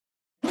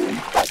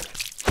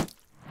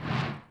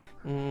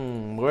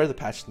Where are the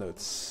patch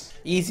notes?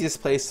 Easiest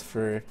place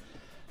for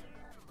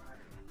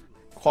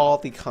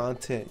quality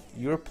content,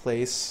 your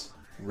place,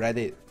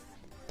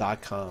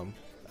 reddit.com.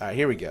 Alright,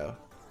 here we go.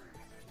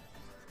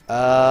 I'll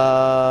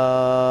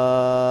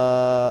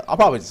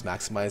probably just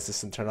maximize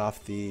this and turn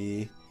off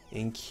the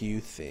in-queue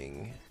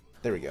thing.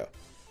 There we go.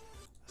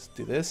 Let's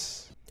do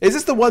this. Is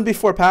this the one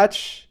before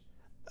patch?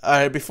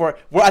 Before,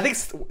 well, I think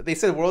they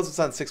said Worlds was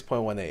on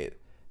 6.18.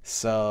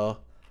 So,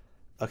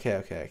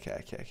 okay.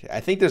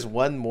 I think there's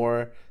one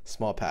more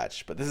small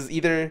patch, but this is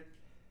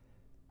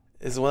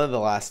one of the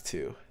last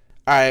two.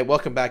 All right,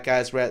 welcome back,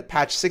 guys. We're at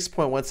patch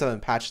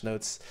 6.17 patch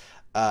notes.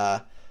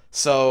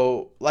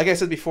 So, like I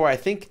said before, I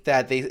think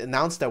that they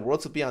announced that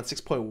Worlds will be on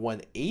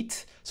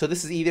 6.18. So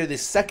this is either the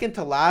second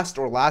to last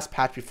or last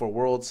patch before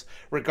Worlds.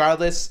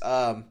 Regardless,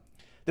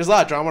 there's a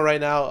lot of drama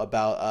right now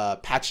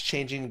about patch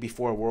changing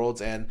before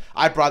Worlds, and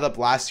I brought up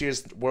last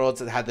year's Worlds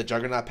that had the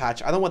Juggernaut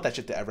patch. I don't want that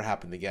shit to ever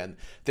happen again.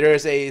 There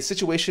is a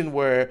situation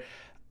where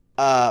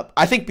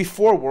I think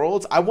before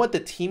Worlds, I want the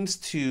teams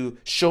to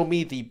show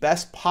me the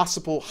best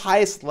possible,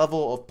 highest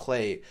level of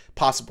play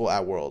possible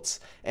at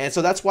Worlds. And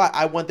so that's why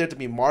I want there to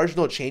be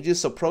marginal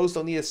changes, so pros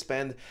don't need to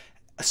spend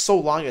so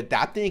long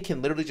adapting and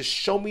can literally just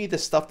show me the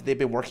stuff that they've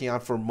been working on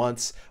for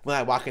months when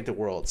I walk into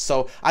Worlds.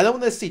 So I don't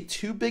want to see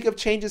too big of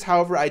changes.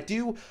 However, I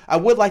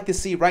would like to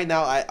see right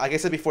now, like I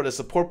said before, the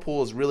support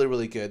pool is really,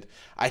 really good.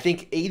 I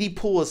think 80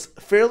 pool is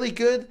fairly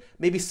good.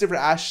 Maybe Silver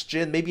Ash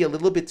Jhin, maybe a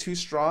little bit too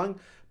strong.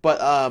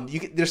 But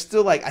there's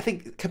still, like, I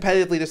think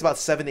competitively there's about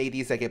 7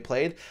 ADs that get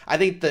played. I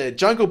think the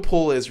jungle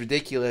pool is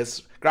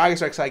ridiculous.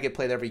 Gragas Rek'Sai get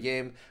played every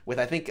game with,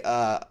 I think,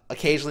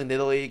 occasionally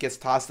Nidalee gets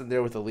tossed in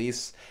there with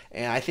Elise.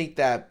 And I think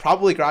that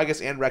probably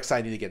Gragas and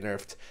Rek'Sai need to get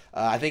nerfed.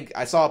 I think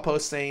I saw a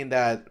post saying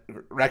that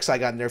Rek'Sai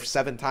got nerfed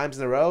 7 times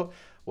in a row.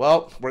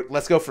 Well,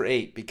 let's go for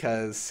 8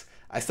 because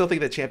I still think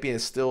the champion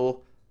is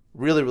still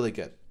really, really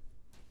good.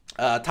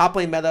 Top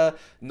lane meta,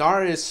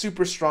 Gnar is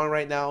super strong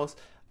right now.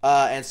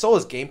 And so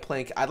is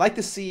Gameplank. I'd like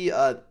to see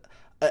I'd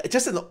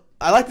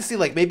like to see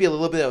like maybe a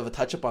little bit of a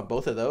touch up on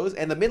both of those.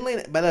 And the mid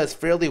lane meta is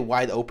fairly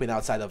wide open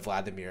outside of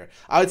Vladimir.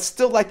 I would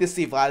still like to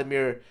see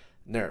Vladimir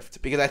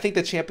nerfed because I think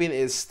the champion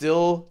is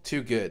still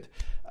too good.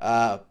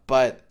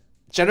 But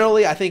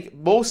generally, I think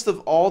most of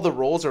all the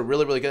roles are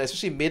really, really good,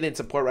 especially mid and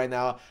support right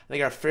now. I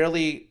think are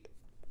fairly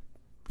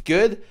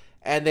good.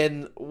 And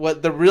then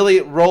what the really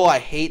role I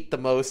hate the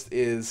most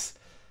is,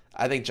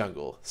 I think,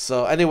 jungle.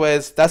 So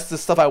anyways, that's the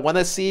stuff I want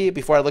to see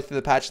before I look through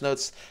the patch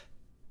notes.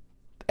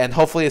 And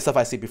hopefully the stuff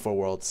I see before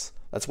Worlds.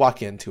 Let's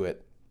walk into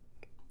it.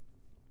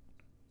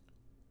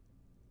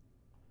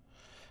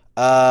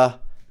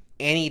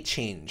 Annie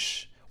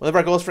change. One of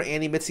our goals for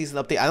Annie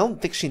mid-season update, I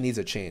don't think she needs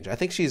a change. I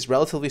think she's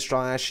relatively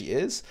strong as she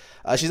is.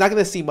 She's not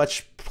going to see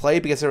much play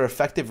because her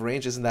effective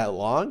range isn't that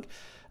long.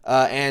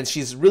 And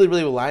she's really,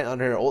 really reliant on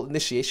her ult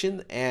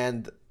initiation.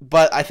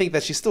 But I think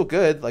that she's still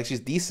good. Like,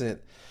 she's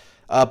decent.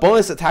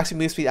 Bonus attacks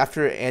move speed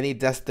after Annie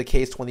deaths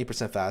decays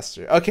 20%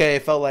 faster. Okay,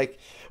 it felt like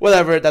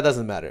whatever, that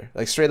doesn't matter.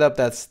 Like straight up,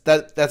 that's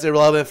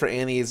irrelevant for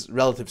Annie's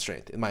relative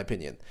strength, in my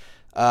opinion.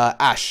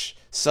 Ashe.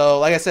 So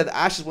like I said,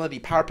 Ashe is one of the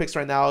power picks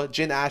right now.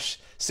 Jhin,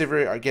 Ashe,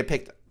 Sivir get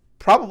picked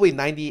probably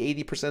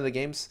 90-80% of the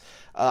games.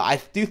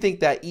 I do think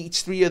that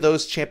each 3 of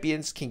those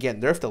champions can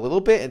get nerfed a little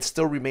bit and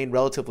still remain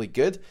relatively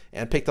good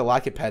and picked a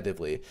lot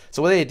competitively.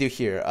 So what do they do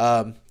here?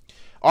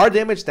 R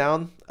damage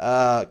down.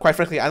 Quite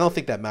frankly, I don't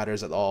think that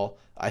matters at all.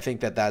 I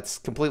think that that's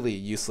completely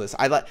useless.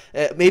 I like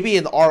maybe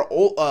an R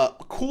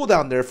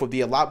cooldown nerf would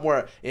be a lot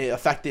more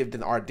effective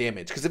than R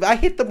damage, because if I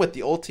hit them with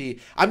the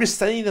ulti, I'm just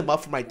setting them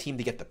up for my team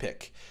to get the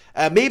pick.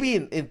 Maybe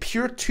in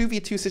pure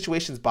 2v2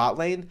 situations bot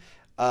lane,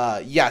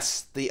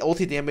 yes, the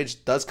ulti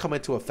damage does come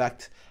into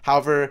effect.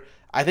 However,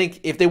 I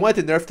think if they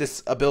wanted to nerf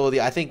this ability,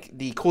 I think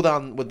the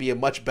cooldown would be a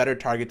much better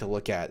target to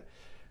look at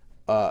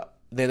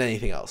than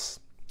anything else.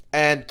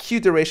 And Q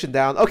duration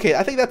down. Okay,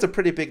 I think that's a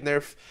pretty big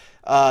nerf.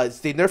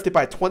 They nerfed it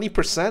by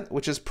 20%,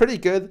 which is pretty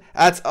good.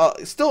 That's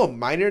still a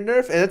minor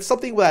nerf, and it's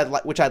something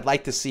which I'd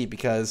like to see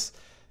because,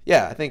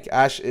 yeah, I think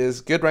Ashe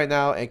is good right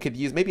now and could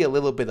use maybe a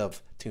little bit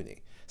of tuning.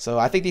 So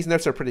I think these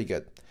nerfs are pretty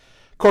good.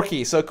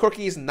 Corki. So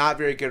Corki is not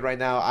very good right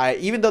now.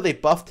 Even though they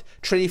buffed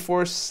Trinity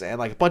Force and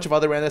like a bunch of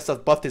other random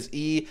stuff, buffed his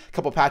E a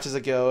couple patches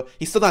ago,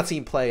 he's still not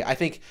seeing play. I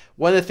think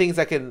one of the things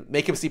that can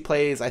make him see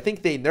play is I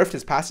think they nerfed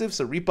his passive,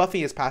 so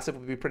rebuffing his passive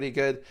would be pretty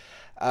good.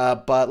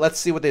 But let's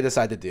see what they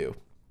decide to do.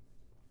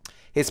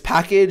 His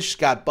package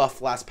got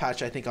buffed last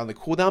patch, I think, on the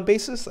cooldown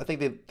basis. I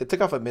think they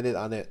took off a minute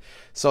on it.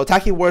 So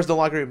attacking wars no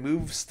longer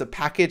removes the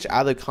package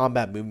out of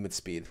combat movement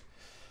speed.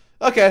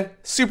 Okay,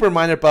 super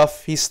minor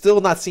buff. He's still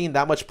not seeing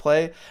that much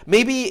play.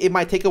 Maybe it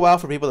might take a while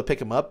for people to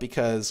pick him up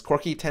because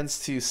Corki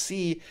tends to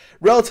see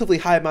relatively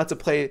high amounts of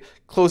play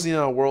closing in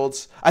on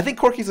Worlds. I think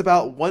Corki's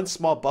about one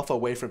small buff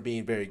away from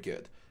being very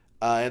good.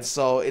 And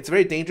so it's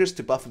very dangerous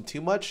to buff him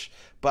too much,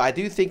 but I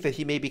do think that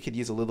he maybe could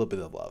use a little bit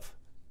of love.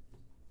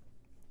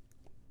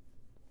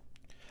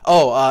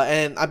 Oh,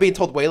 and I'm being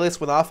told Wayless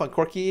went off on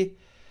Corki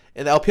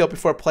in the LPL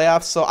before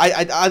playoffs, so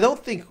I don't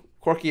think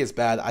Corki is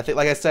bad. I think,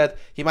 like I said,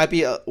 he might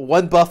be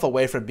one buff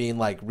away from being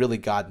like really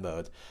God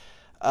mode.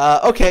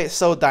 Okay,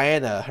 so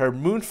Diana, her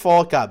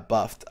Moonfall got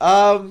buffed.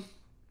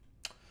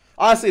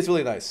 Honestly, it's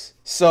really nice.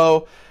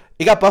 So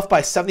it got buffed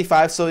by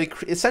 75, so it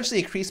essentially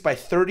increased by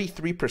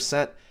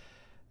 33%.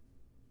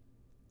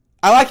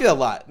 I like it a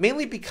lot,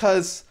 mainly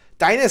because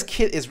Diana's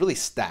kit is really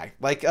stacked.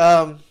 Like,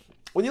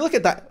 when you look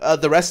at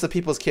the rest of the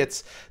people's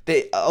kits,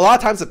 a lot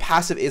of times the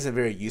passive isn't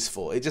very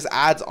useful. It just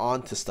adds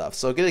on to stuff.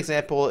 So a good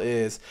example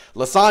is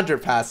Lysandra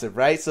passive,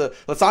 right? So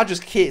Lysandra's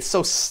kit is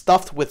so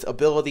stuffed with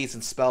abilities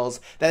and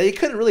spells that they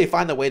couldn't really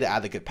find a way to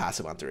add a good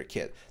passive onto her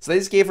kit. So they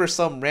just gave her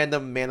some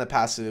random mana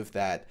passive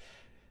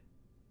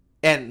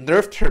and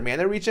nerfed her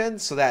mana regen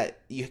so that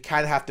you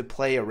kind of have to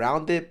play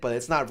around it, but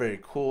it's not very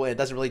cool and it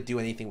doesn't really do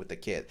anything with the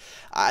kit.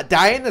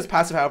 Diana's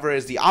passive, however,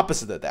 is the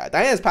opposite of that.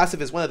 Diana's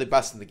passive is one of the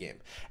best in the game.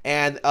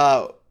 And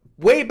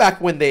way back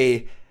when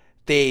they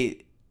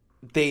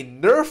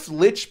nerfed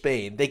Lich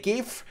Bane, they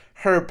gave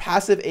her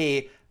passive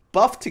a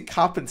buff to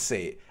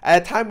compensate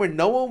at a time where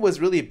no one was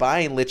really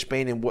buying Lich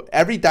Bane, and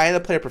every Diana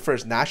player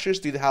prefers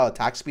Nashers due to how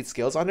attack speed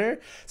scales on her.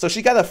 So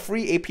she got a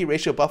free AP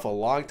ratio buff a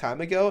long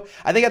time ago.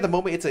 I think at the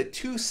moment it's a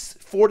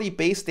 240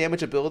 base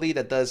damage ability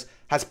that has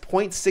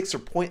 0.6 or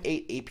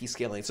 0.8 AP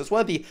scaling. So it's one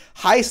of the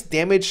highest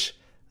damage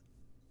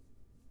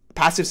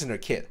passives in her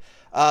kit.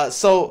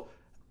 So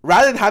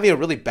rather than having a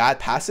really bad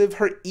passive,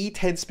 her E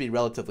tends to be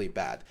relatively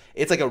bad.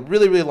 It's like a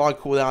really, really long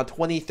cooldown,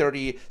 20,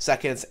 30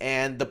 seconds,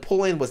 and the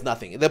pull-in was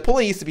nothing. The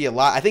pull-in used to be a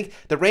lot. I think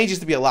the range used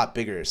to be a lot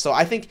bigger. So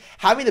I think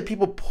having the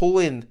people pull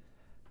in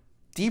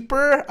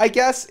deeper, I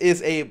guess,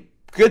 is a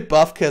good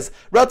buff because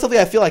relatively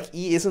I feel like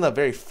E isn't a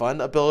very fun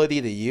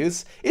ability to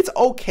use. It's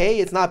okay.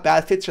 It's not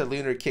bad. It fits your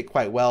lunar kit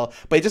quite well,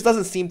 but it just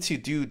doesn't seem to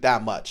do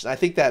that much. And I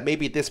think that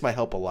maybe this might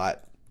help a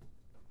lot.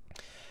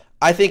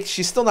 I think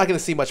she's still not going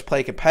to see much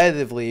play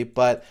competitively,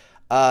 but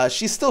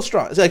she's still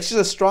strong. It's like she's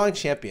a strong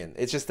champion.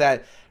 It's just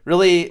that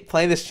really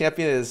playing this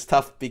champion is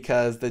tough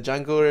because the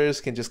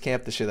junglers can just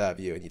camp the shit out of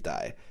you and you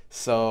die.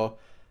 So,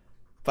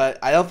 but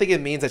I don't think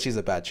it means that she's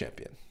a bad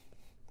champion.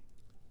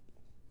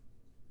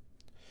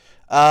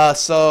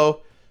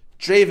 So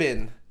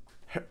Draven.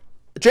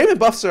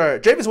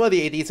 Draven's one of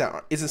the ADs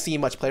that isn't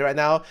seeing much play right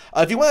now.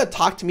 If you want to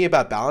talk to me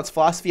about balance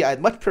philosophy,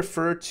 I'd much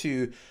prefer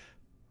to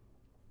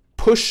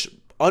push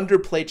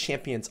underplayed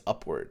champions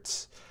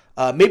upwards.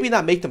 Maybe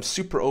not make them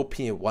super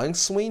OP in one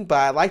swing, but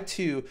I like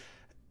to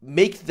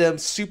make them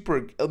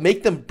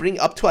bring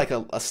up to like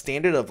a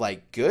standard of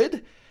like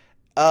good,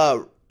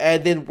 and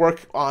then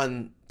work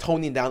on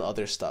toning down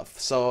other stuff.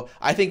 So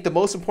I think the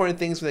most important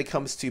things when it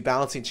comes to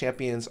balancing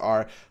champions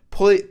are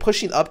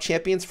pushing up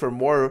champions for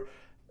more,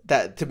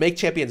 to make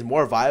champions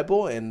more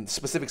viable in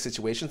specific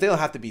situations. They don't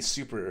have to be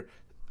super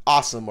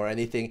awesome or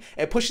anything,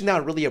 and pushing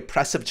down really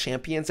oppressive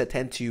champions that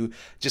tend to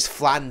just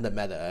flatten the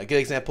meta. A good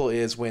example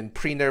is when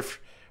pre-nerf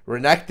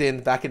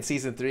Renekton back in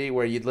season 3,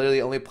 where you'd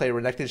literally only play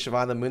Renekton,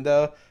 Shyvana,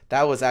 Mundo.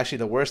 That was actually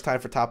the worst time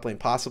for top lane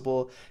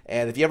possible.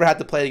 And if you ever had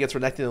to play against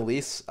Renekton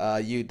Elise,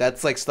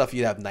 that's like stuff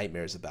you'd have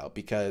nightmares about,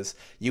 because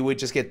you would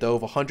just get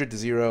dove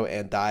 100-0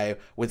 and die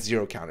with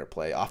 0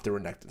 counterplay off the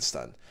Renekton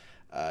stun.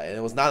 And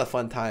it was not a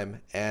fun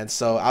time. And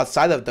so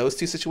outside of those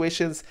two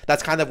situations,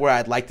 that's kind of where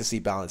I'd like to see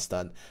balance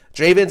done.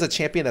 Draven's a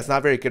champion that's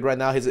not very good right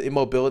now. His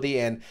immobility,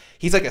 and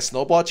he's like a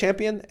snowball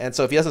champion. And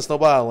so if he has a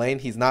snowball out of lane,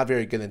 he's not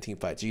very good in team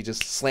fights. You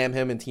just slam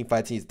him in team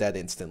fights, he's dead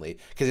instantly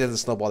because he doesn't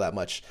snowball that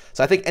much.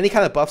 So I think any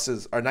kind of buffs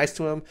are nice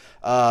to him.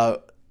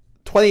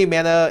 20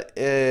 mana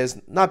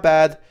is not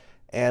bad.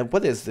 And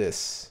what is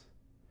this?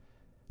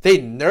 They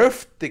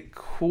nerfed the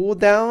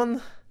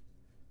cooldown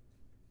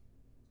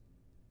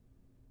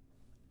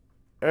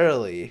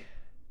early.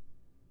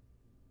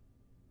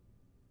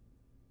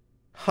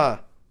 Huh.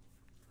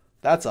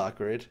 That's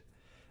awkward.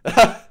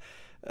 I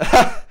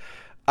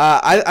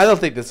don't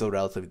think this will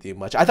relatively do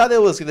much. I thought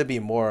it was going to be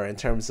more in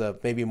terms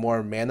of maybe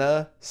more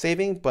mana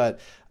saving,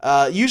 but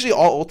usually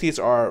all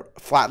ultis are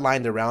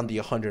flatlined around the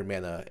 100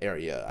 mana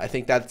area. I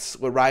think that's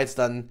what Riot's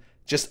done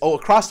just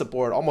across the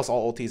board. Almost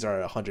all ultis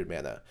are 100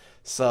 mana.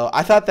 So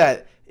I thought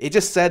that it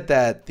just said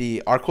that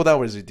our cooldown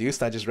was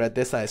reduced. I just read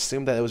this and I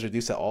assumed that it was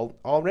reduced at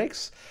all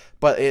ranks.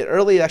 But it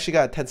early actually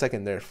got a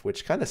 10-second nerf,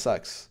 which kind of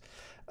sucks.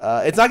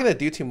 It's not going to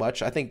do too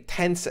much. I think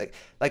 20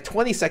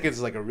 seconds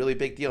is like a really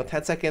big deal.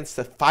 10 seconds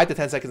to 5 to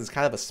 10 seconds is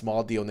kind of a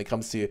small deal when it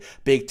comes to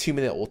big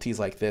 2-minute ultis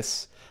like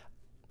this.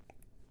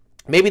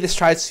 Maybe this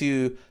tries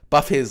to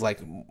buff his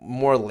like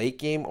more late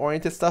game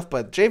oriented stuff,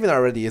 but Draven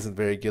already isn't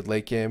very good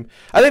late game.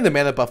 I think the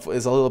mana buff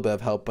is a little bit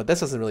of help, but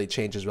this doesn't really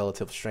change his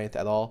relative strength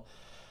at all.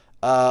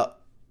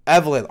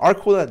 Evelynn, our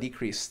cooldown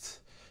decreased.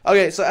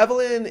 Okay, so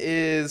Evelynn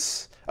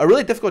is a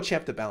really difficult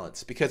champ to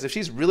balance, because if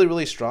she's really,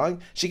 really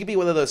strong, she can be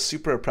one of those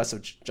super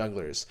oppressive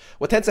junglers.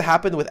 What tends to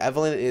happen with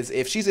Evelynn is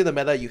if she's in the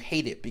meta, you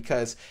hate it,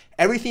 because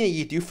everything that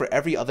you do for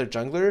every other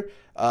jungler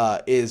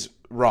is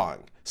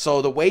wrong.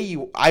 So the way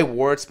I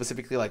ward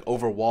specifically like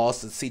over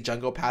walls to see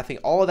jungle pathing,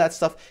 all of that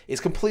stuff is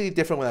completely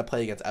different when I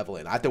play against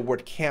Evelynn. I have to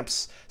ward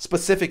camps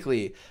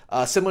specifically,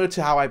 similar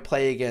to how I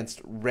play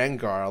against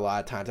Rengar a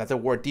lot of times. I have to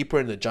ward deeper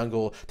in the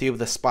jungle to be able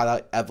to spot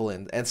out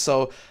Evelynn. And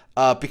so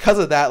because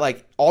of that,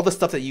 like all the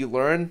stuff that you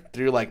learn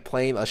through like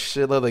playing a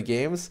shitload of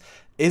games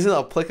isn't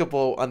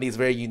applicable on these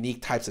very unique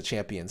types of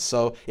champions.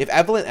 So if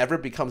Evelynn ever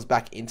becomes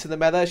back into the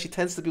meta, she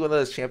tends to be one of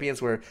those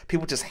champions where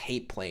people just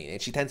hate playing, and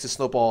she tends to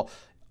snowball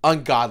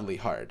ungodly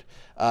hard.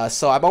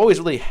 So I'm always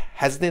really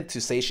hesitant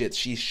to say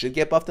she should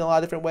get buffed in a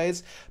lot of different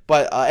ways.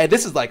 But and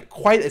this is like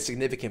quite a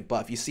significant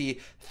buff. You see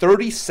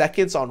 30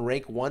 seconds on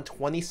rank 1,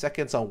 20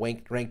 seconds on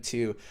rank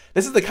 2.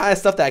 This is the kind of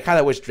stuff that I kind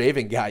of wish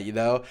Draven got, you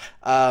know?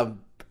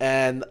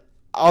 And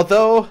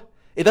although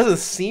it doesn't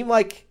seem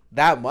like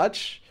that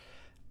much,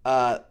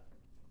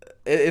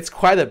 it's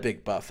quite a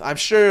big buff. I'm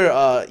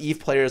sure Eve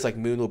players like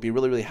Moon will be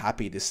really, really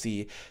happy to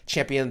see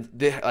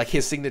like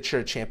his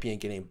signature champion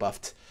getting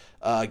buffed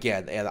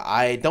again. And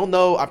I don't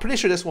know. I'm pretty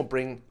sure this won't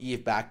bring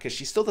Eve back because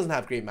she still doesn't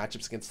have great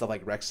matchups against stuff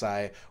like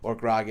Rek'Sai or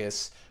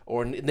Gragas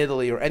or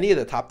Nidalee or any of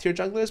the top tier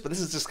junglers. But this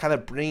is just kind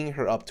of bringing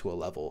her up to a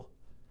level.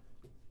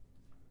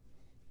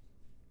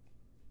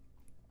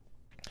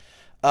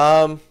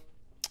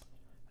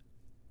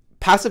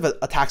 Passive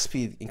attack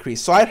speed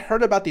increase. So I'd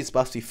heard about these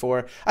buffs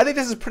before. I think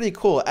this is pretty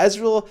cool.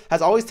 Ezreal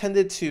has always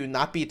tended to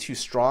not be too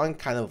strong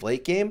kind of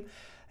late game,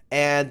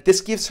 and this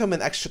gives him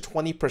an extra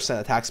 20%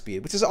 attack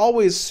speed, which is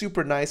always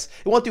super nice.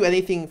 It won't do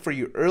anything for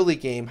you early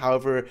game.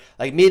 However,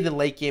 like mid and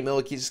late game,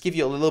 it'll just give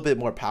you a little bit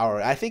more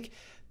power. I think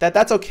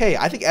that's okay.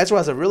 I think Ezreal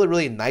has a really,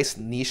 really nice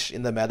niche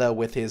in the meta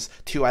with his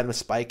 2-item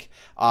spike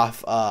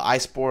off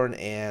Iceborne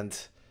and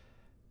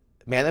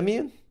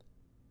Manamune.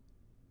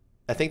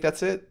 I think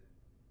that's it.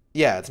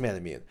 Yeah, it's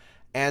Manamune.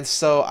 And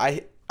so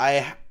I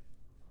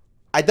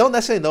don't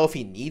necessarily know if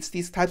he needs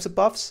these types of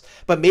buffs,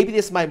 but maybe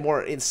this might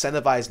more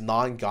incentivize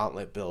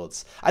non-gauntlet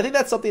builds. I think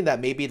that's something that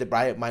maybe the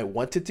Riot might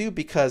want to do,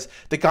 because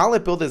the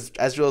gauntlet build is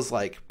Ezreal's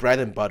like bread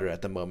and butter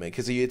at the moment,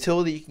 because the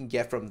utility you can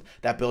get from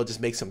that build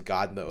just makes him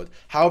god mode.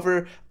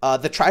 However,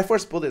 the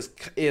Triforce build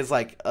is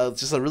like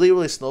just a really,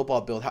 really snowball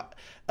build.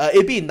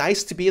 It'd be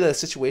nice to be in a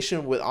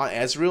situation on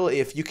Ezreal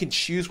if you can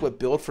choose what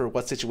build for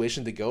what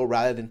situation to go,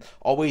 rather than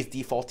always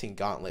defaulting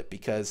Gauntlet,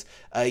 because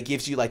it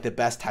gives you like the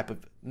best type of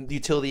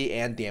utility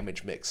and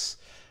damage mix.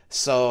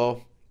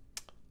 So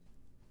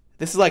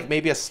this is like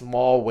maybe a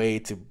small way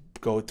to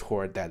go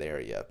toward that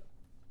area.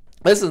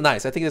 This is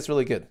nice. I think it's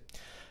really good.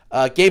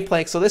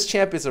 Gameplay. So this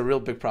champ is a real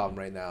big problem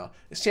right now.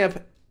 This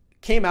champ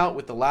came out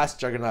with the last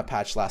Juggernaut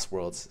patch last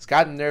Worlds. It's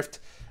gotten nerfed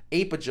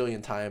 8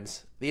 bajillion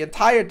times. The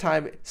entire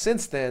time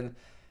since then,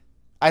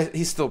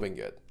 he's still been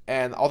good.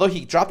 And although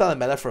he dropped out of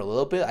meta for a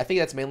little bit, I think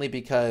that's mainly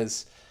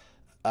because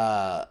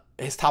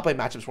his top lane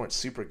matchups weren't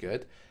super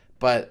good.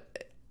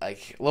 But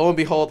like lo and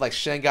behold, like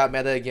Shen got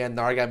meta again,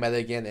 Gnar got meta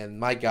again, and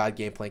my god,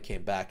 Gameplay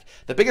came back.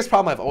 The biggest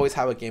problem I've always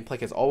had with Gameplay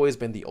has always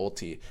been the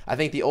ulti. I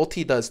think the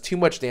ulti does too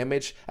much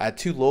damage at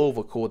too low of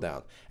a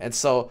cooldown. And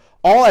so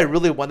all I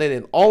really wanted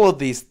in all of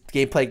these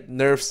Gameplay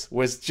nerfs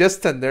was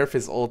just to nerf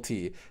his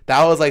ulti.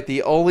 That was like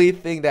the only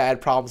thing that I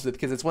had problems with,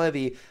 because it's one of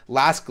the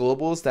last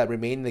globals that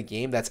remain in the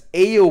game that's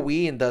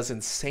AoE and does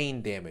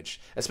insane damage,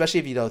 especially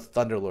if you know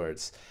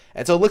Thunderlords.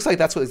 And so it looks like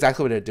that's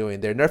exactly what they're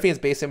doing. They're nerfing his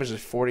base damage to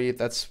 40.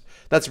 That's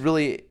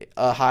really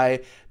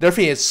high.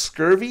 Nerfing his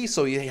scurvy,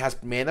 so he has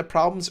mana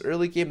problems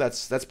early game.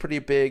 That's pretty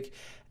big.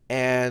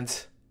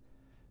 And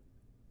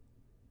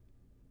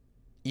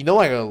you know,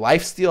 like a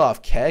lifesteal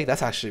off Keg,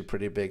 that's actually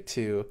pretty big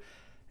too.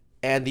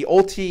 And the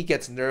ulti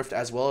gets nerfed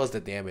as well as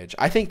the damage.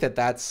 I think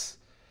that's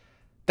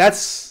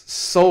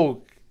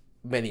so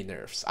many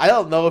nerfs. I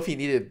don't know if he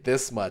needed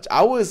this much.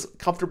 I was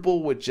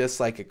comfortable with just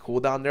like a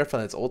cooldown nerf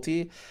on its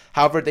ulti.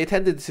 However, they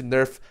tended to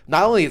nerf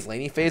not only his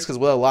laning phase, because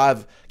what a lot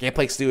of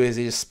gameplays do is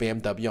they just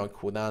spam W on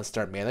cooldown and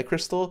start mana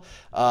crystal,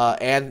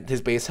 and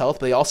his base health,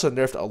 but they also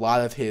nerfed a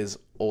lot of his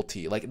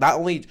ulti. Like not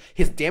only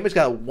his damage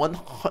got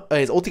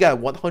his ulti got a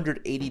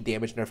 180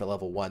 damage nerf at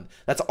level 1.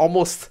 That's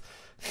almost,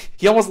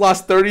 he almost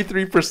lost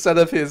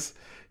 33% of his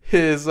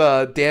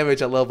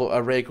damage at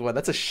level rank 1.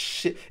 That's a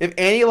shit. If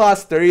Annie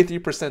lost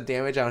 33%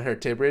 damage on her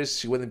Tibbers,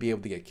 she wouldn't be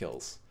able to get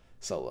kills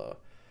solo.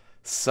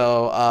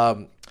 So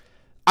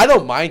I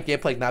don't mind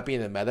Gameplay not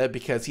being in the meta,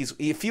 because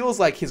he feels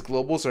like his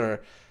globals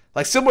are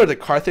like similar to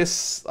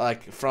Karthus,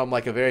 like from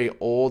like a very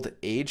old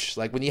age.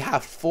 Like when you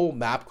have full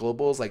map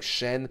globals like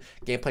Shen,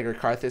 Gameplay, or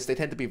Karthus, they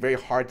tend to be very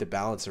hard to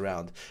balance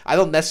around. I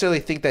don't necessarily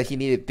think that he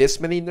needed this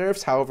many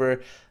nerfs.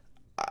 However,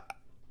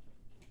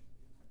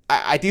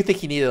 I do think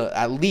he needed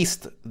at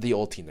least the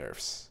ulti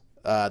nerfs,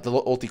 the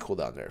ulti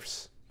cooldown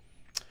nerfs.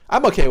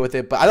 I'm okay with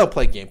it, but I don't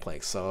play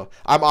Gameplay, so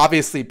I'm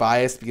obviously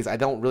biased because I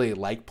don't really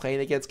like playing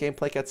against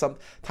Gameplay at some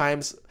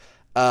times.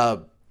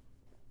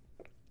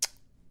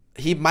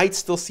 He might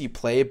still see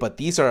play, but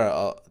these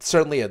are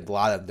certainly a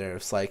lot of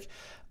nerfs. Like,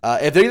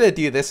 if they're gonna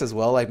do this as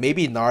well, like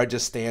maybe Gnar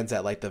just stands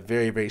at like the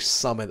very, very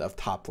summit of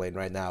top lane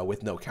right now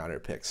with no counter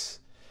picks.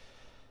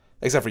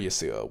 Except for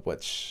Yasuo,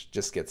 which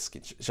just gets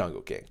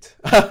jungle ganked.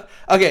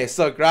 Okay,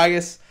 so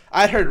Gragas.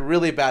 I heard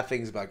really bad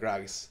things about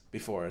Gragas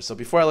before. So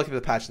before I look at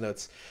the patch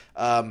notes,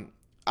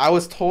 I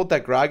was told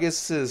that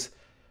Gragas is...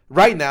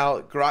 Right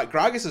now,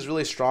 Gragas is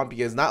really strong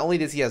because not only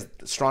does he have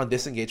strong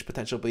disengage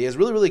potential, but he has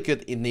really, really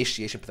good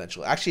initiation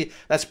potential. Actually,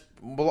 that's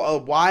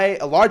why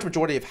a large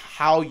majority of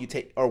how you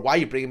take, or why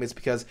you bring him, is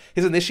because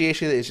his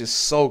initiation is just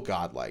so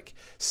godlike.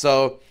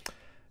 So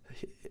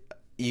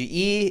you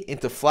E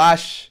into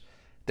flash,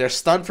 they're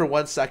stunned for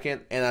 1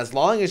 second, and as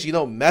long as you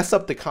don't mess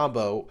up the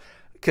combo,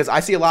 because I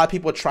see a lot of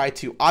people try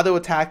to auto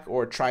attack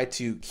or try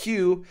to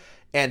Q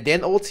and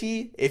then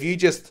ulti. If you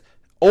just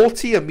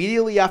ulti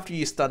immediately after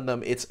you stun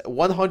them, it's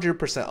 100%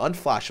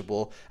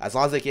 unflashable as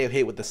long as they get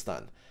hit with the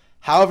stun.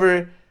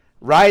 However,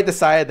 Riot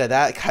decided that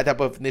that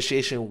type of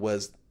initiation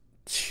was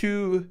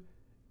too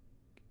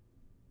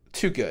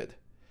good.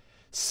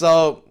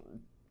 So,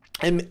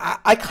 and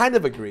I kind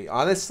of agree.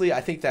 Honestly,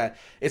 I think that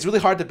it's really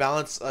hard to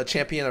balance a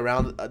champion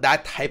around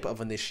that type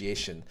of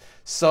initiation.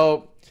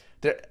 So,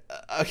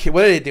 okay,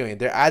 what are they doing?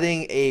 They're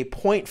adding a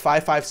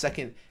 0.55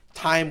 second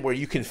time where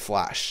you can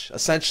flash.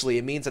 Essentially,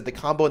 it means that the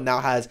combo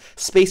now has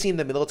spacing in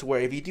the middle to where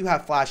if you do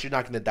have flash, you're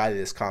not going to die to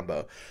this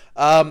combo.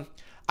 I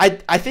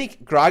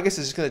think Gragas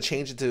is just going to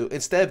change it to,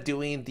 instead of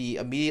doing the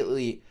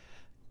immediate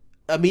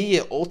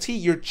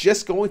ulti, you're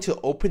just going to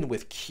open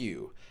with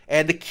Q.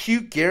 And the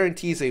Q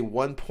guarantees a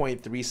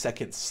 1.3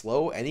 second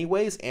slow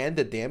anyways, and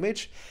the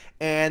damage.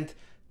 And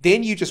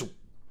then you just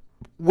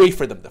wait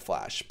for them to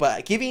flash.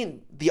 But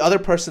giving the other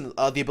person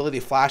the ability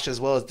to flash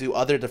as well as do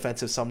other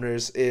defensive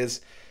summoners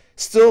is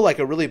still like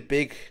a really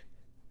big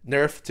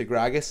nerf to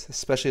Gragas,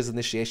 especially his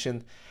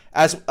initiation.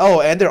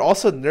 And they're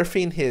also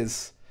nerfing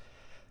his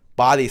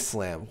body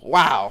slam.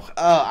 Wow.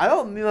 I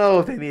don't know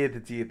if they needed to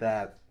do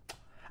that.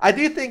 I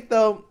do think,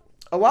 though,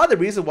 a lot of the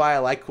reason why I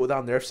like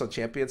cooldown nerfs on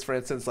champions, for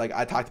instance, like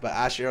I talked about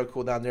Ashe Arrow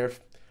cooldown nerf,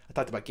 I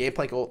talked about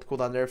Gangplank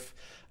cooldown nerf,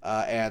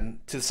 and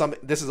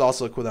this is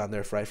also a cooldown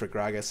nerf, right, for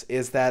Gragas,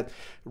 is that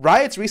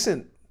Riot's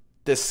recent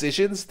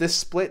decisions, this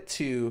split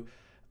to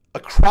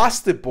across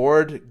the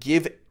board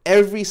give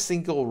every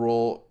single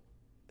role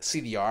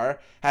CDR,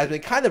 has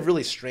been kind of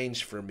really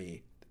strange for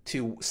me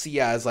to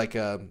see as like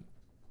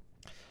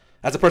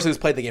as a person who's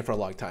played the game for a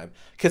long time.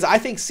 Because I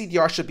think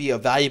CDR should be a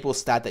valuable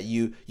stat that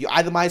you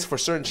itemize for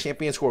certain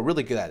champions who are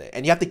really good at it.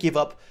 And you have to give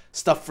up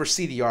stuff for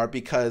CDR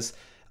because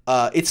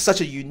it's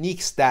such a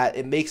unique stat.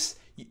 It makes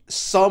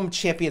some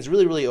champions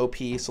really, really OP.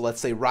 So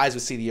let's say Rise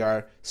with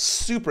CDR,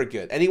 super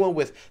good. Anyone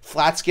with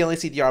flat scaling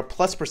CDR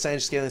plus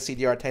percentage scaling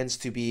CDR tends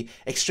to be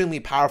extremely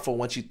powerful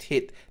once you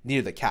hit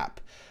near the cap.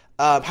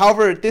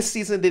 However, this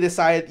season they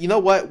decided, you know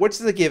what, we're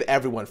just going to give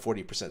everyone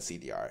 40%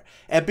 CDR.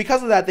 And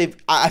because of that,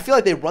 I feel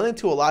like they've run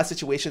into a lot of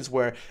situations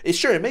where,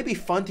 it may be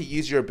fun to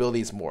use your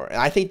abilities more. And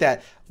I think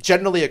that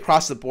generally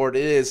across the board,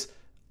 it is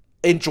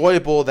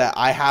enjoyable that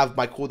I have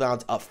my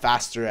cooldowns up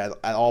faster at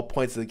all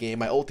points of the game.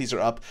 My ultis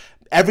are up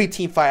every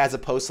team fight as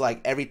opposed to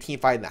like every team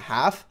fight and a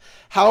half.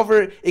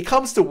 However, it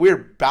comes to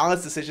weird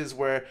balance decisions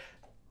where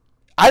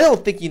I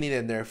don't think you need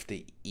to nerf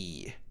the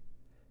E.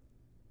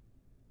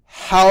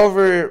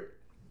 However,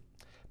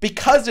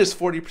 because there's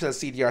 40%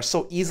 CDR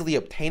so easily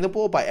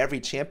obtainable by every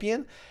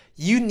champion,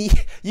 you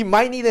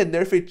might need to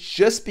nerf it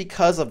just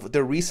because of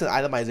the recent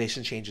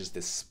itemization changes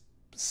this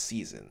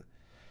season.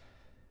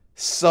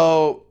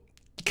 So,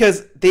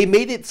 because they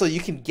made it so you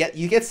get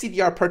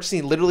CDR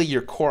purchasing literally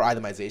your core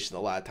itemization a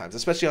lot of times,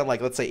 especially on like,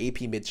 let's say,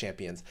 AP mid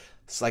champions.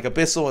 It's like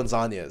Abyssal and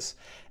Zanya's.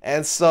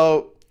 And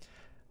so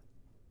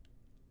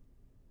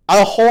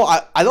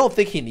I don't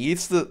think he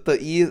needs the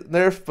E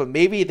nerf, but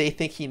maybe they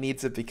think he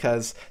needs it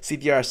because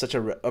CDR is such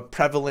a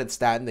prevalent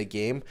stat in the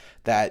game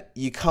that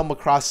you come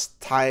across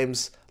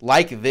times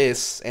like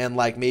this and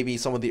like maybe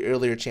some of the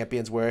earlier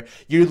champions where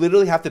you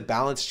literally have to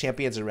balance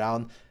champions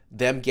around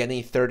them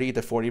getting 30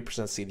 to 40%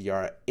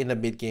 CDR in the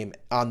mid game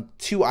on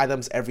 2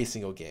 items every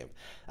single game.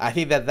 I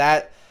think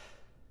that's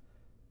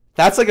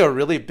like a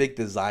really big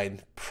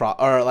design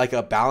or like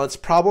a balance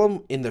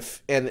problem and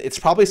it's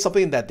probably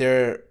something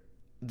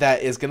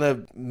that is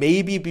gonna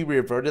maybe be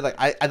reverted. Like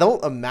I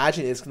don't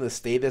imagine it's gonna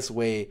stay this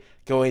way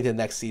going to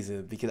next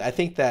season because I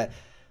think that,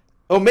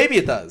 oh, maybe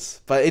it does,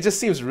 but it just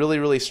seems really,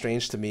 really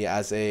strange to me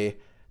as a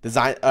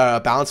design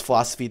balance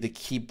philosophy to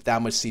keep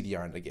that much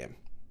CDR in the game.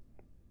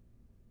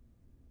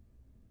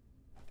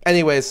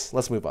 Anyways,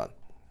 let's move on.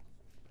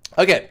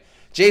 Okay,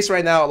 Jace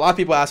right now, a lot of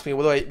people ask me,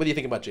 what do you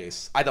think about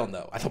Jace? I don't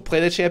know. I don't play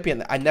the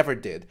champion. I never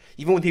did.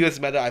 Even when he was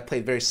meta, I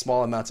played very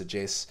small amounts of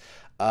Jace.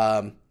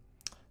 I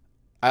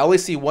only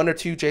see 1 or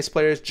 2 Jace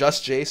players.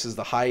 Just Jace is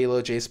the high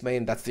elo Jace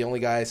main. That's the only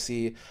guy I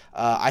see.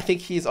 I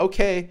think he's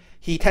okay.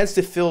 He tends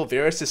to fill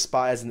Varus'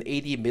 spot as an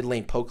AD mid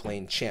lane poke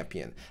lane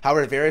champion.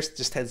 However, Varus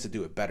just tends to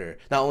do it better.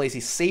 Not only is he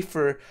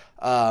safer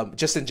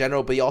just in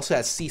general, but he also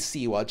has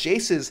CC. While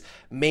Jace's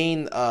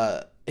main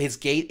his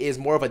gate is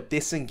more of a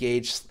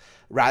disengage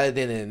rather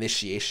than an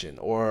initiation,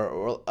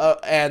 or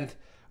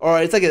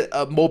it's like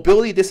a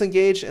mobility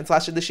disengage and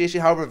 /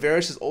 initiation. However,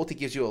 Varus' ulti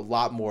gives you a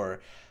lot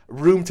more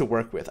room to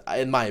work with,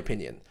 in my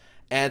opinion.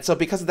 And so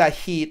because of that,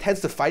 he tends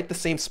to fight the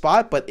same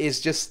spot, but is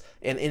just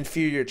an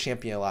inferior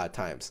champion a lot of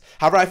times.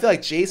 However, I feel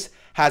like Jace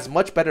has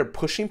much better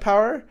pushing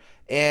power,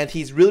 and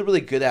he's really,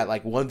 really good at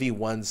like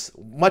 1v1s,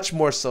 much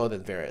more so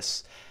than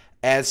Varus.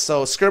 And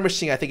so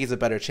skirmishing, I think he's a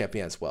better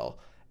champion as well.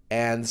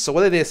 And so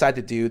what did they decide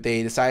to do?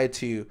 They decided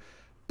to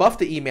buff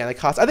the E mana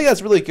cost. I think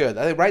that's really good.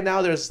 I think right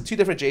now there's two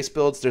different Jace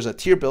builds. There's a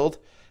tier build,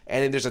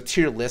 and then there's a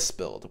tier list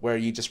build where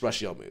you just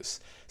rush Youmu's.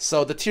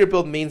 So the tier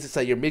build means it's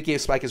that your mid game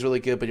spike is really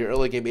good, but your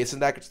early game isn't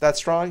that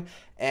strong.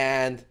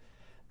 And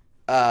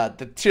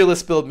the tier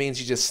list build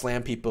means you just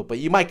slam people, but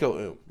you might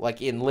go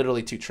like in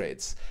literally 2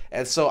 trades.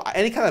 And so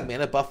any kind of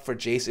mana buff for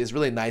Jace is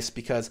really nice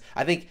because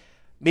I think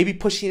maybe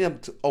pushing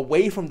him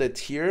away from the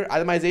tier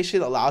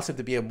itemization allows him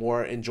to be a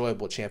more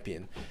enjoyable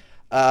champion.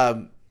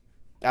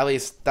 At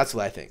least that's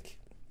what I think.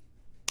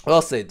 What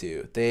else did they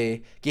do?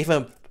 They gave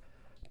him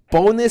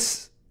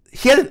bonus.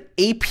 He had an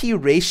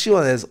AP ratio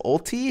on his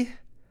ulti.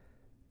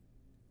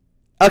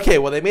 Okay,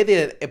 well, they made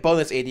it a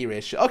bonus AD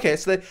ratio. Okay,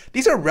 so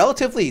these are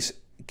relatively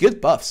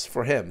good buffs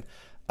for him.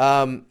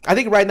 I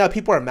think right now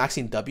people are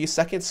maxing W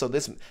second, so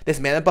this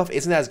mana buff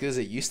isn't as good as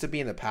it used to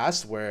be in the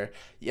past, where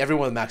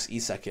everyone maxed E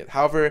second.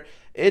 However,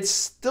 it's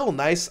still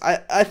nice.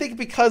 I think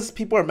because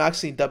people are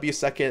maxing W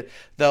second,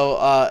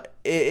 though,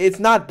 it's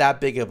not that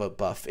big of a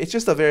buff. It's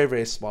just a very,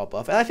 very small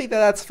buff, and I think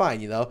that's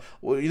fine.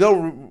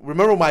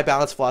 Remember my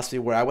balance philosophy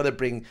where I want to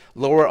bring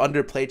lower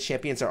underplayed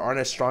champions that aren't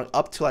as strong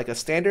up to like a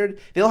standard.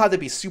 They don't have to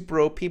be super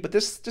OP, but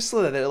just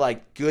so that they're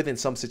like good in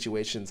some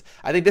situations.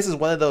 I think this is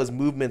one of those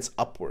movements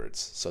upwards,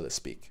 so to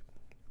speak.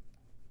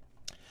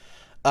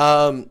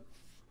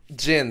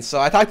 Jhin. So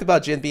I talked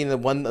about Jhin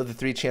being one of the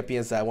 3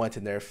 champions that I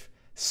wanted to nerf.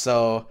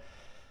 So,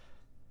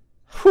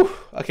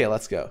 okay,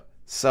 let's go.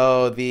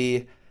 So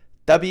the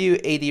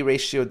WAD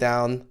ratio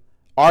down.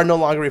 R no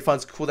longer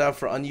refunds cooldown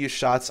for unused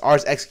shots.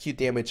 R's execute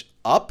damage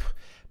up.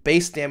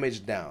 Base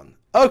damage down.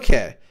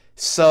 Okay,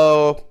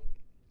 so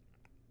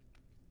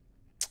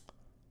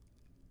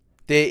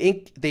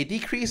they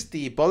decreased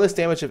the bonus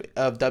damage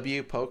of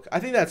W poke. I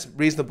think that's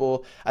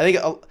reasonable. I think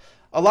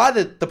a lot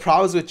of the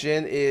problems with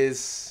Jhin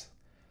is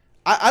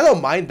I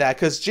don't mind that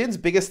because Jin's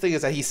biggest thing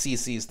is that he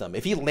CCs them.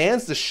 If he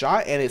lands the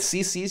shot and it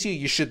CCs you,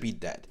 you should be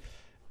dead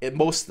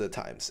most of the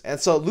times. And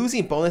so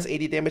losing bonus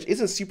AD damage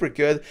isn't super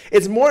good.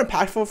 It's more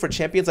impactful for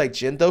champions like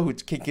Jhin, though, who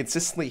can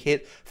consistently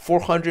hit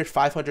 400,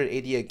 500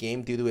 AD a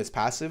game due to his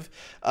passive.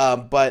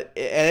 But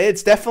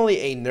it's definitely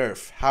a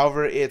nerf.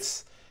 However,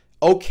 it's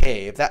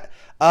okay. If that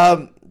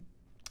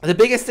the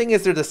biggest thing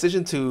is their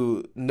decision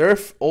to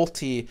nerf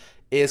ulti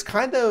is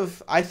kind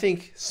of, I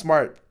think,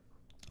 smart.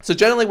 So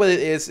generally what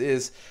it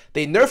is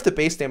they nerf the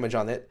base damage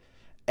on it,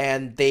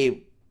 and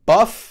they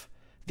buff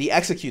the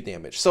execute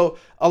damage. So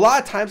a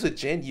lot of times with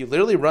Jhin, you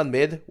literally run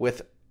mid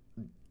with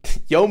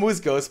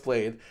Youmu's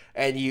Ghostblade,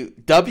 and you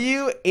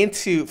W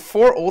into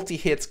 4 ulti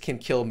hits can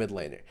kill mid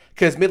laner.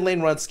 Because mid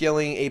lane runs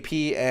scaling AP,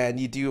 and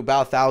you do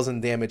about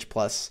 1,000 damage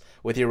plus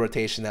with your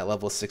rotation at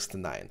level 6 to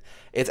 9.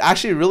 It's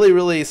actually really,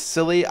 really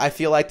silly, I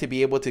feel like, to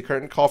be able to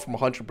curtain call from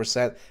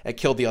 100% and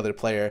kill the other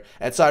player.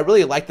 And so I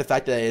really like the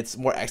fact that it's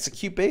more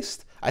execute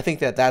based. I think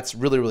that that's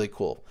really, really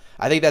cool.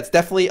 I think that's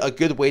definitely a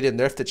good way to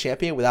nerf the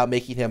champion without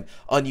making him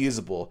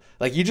unusable.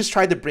 Like, you just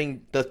tried to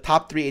bring the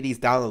top 3 ADs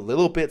down a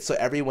little bit so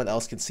everyone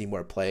else can see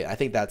more play. I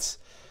think that's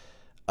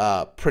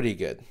pretty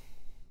good.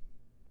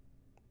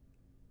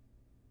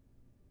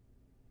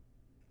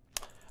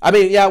 I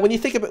mean, yeah, when you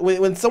think about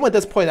when someone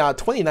does point out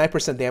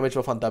 29% damage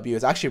buff on W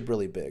is actually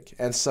really big.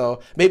 And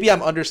so maybe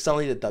I'm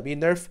underselling the W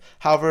nerf.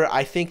 However,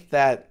 I think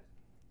that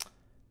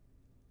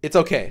it's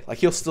okay. Like,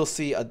 he'll still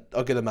see a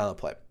good amount of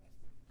play.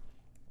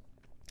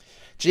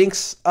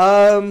 Jinx,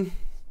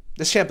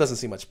 this champ doesn't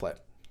see much play.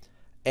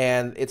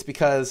 And it's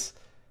because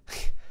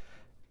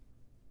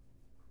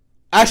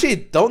I actually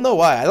don't know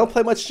why. I don't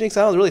play much Jinx.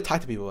 I don't really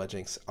talk to people about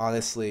Jinx,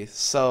 honestly.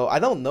 So I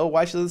don't know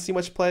why she doesn't see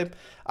much play.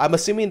 I'm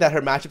assuming that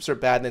her matchups are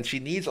bad and she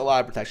needs a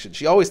lot of protection.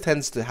 She always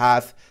tends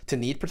to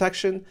need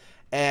protection.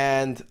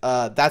 And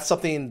that's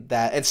something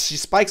that, and she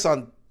spikes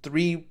on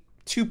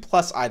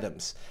 2+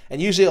 items.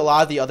 And usually a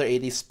lot of the other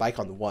ADs spike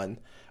on 1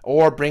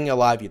 or bring a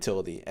lot of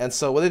utility. And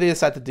so what did they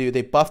decide to do?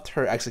 They buffed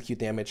her execute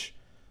damage.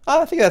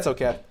 I think that's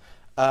okay.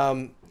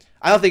 I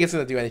don't think it's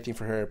going to do anything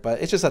for her, but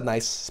it's just a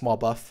nice small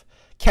buff.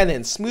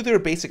 Kennen, smoother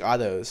basic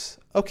autos.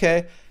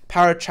 Okay.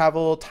 Power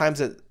travel, times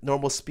at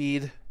normal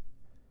speed.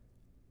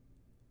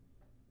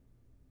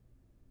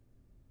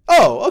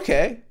 Oh,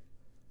 okay.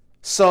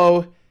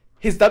 So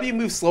his W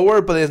moves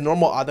slower, but his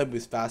normal auto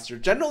moves faster.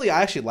 Generally,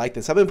 I actually like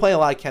this. I've been playing a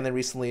lot of Kennen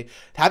recently.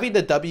 Having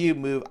the W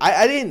move,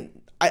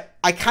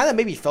 I kind of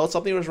maybe felt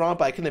something was wrong,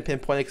 but I couldn't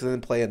pinpoint it because I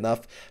didn't play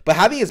enough. But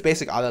having his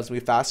basic autos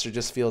move faster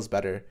just feels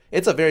better.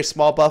 It's a very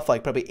small buff,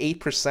 like probably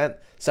 8%,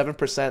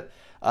 7%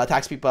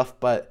 attack speed buff,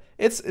 but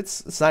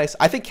it's nice.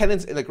 I think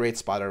Kennen's in a great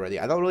spot already.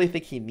 I don't really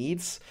think he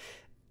needs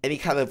any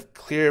kind of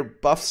clear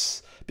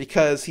buffs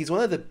because he's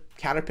one of the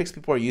counter picks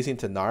people are using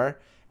to Gnar,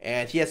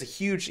 and he has a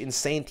huge,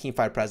 insane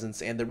teamfight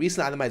presence, and the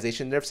recent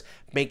itemization nerfs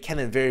make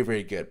Kennen very,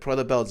 very good.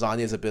 Proto Belt,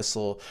 Zanya's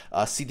Abyssal,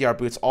 CDR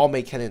Boots all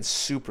make Kennen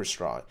super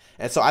strong.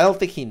 And so I don't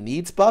think he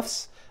needs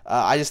buffs.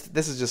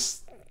 This is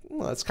just,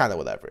 well, it's kind of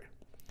whatever.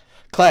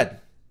 Kled.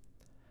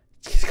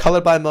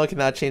 Colorblind mode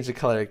cannot change the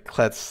color.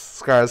 Kled's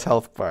Scarra's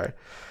health bar.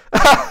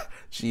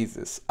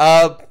 Jesus.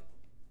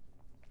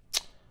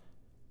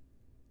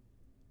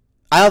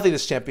 I don't think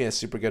this champion is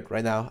super good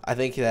right now. I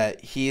think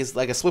that he's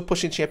like a split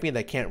pushing champion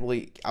that can't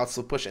really out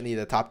split push any of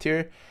the top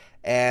tier.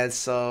 And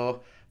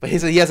so, but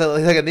he's like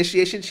an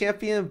initiation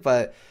champion,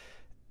 but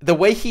the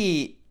way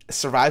he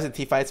survives in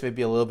teamfights may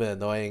be a little bit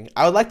annoying.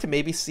 I would like to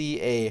maybe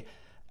see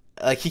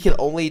like he can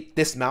only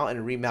dismount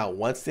and remount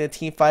once in a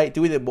team fight.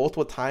 Doing it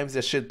multiple times,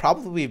 there should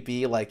probably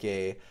be like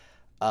a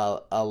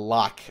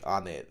lock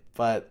on it.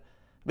 But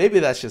maybe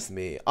that's just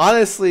me.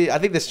 Honestly, I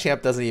think this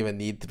champ doesn't even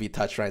need to be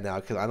touched right now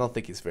because I don't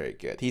think he's very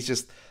good. He's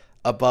just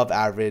above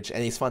average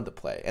and he's fun to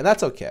play, and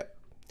that's okay.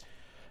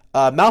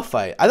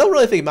 Malphite. I don't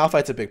really think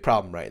Malphite's a big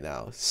problem right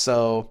now.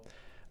 So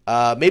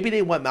maybe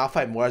they want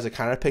Malphite more as a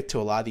counter pick to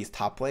a lot of these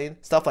top lane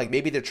stuff. Like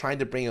maybe they're trying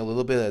to bring a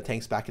little bit of the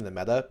tanks back in the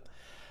meta.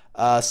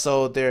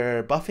 So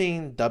they're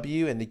buffing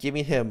W and they're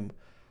giving him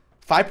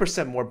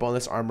 5% more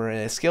bonus armor, and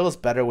his skill is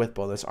better with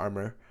bonus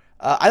armor.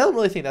 I don't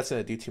really think that's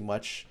going to do too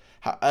much.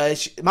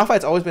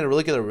 Malphite's always been a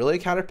really good Aurelia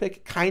counter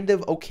pick, kind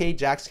of okay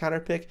Jax counter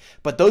pick,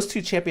 but those two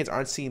champions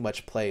aren't seeing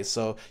much play,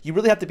 so you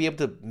really have to be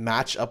able to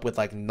match up with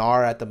like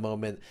Gnar at the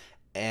moment,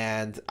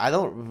 and I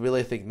don't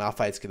really think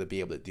Malphite's going to be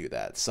able to do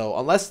that. So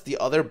unless the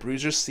other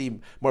bruisers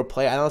see more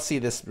play, I don't see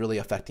this really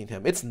affecting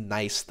him. It's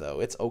nice though,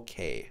 it's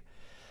okay.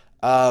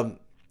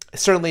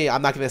 Certainly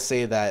I'm not going to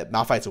say that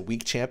Malphite's a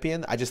weak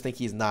champion, I just think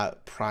he's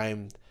not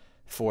primed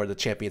for the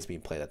champions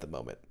being played at the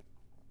moment.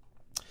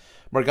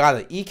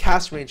 Morgana,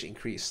 E-cast range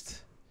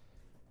increased.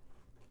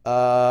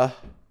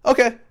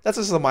 Okay, that's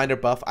just a minor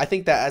buff. I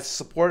think that as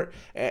support,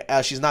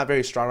 she's not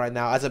very strong right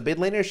now. As a mid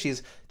laner,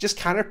 she's just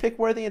counter pick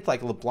worthy into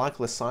like LeBlanc,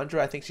 Lissandra.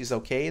 I think she's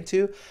okay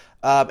into.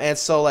 And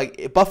so like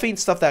buffing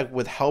stuff that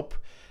would help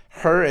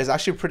her is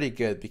actually pretty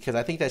good because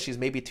I think that she's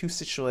maybe too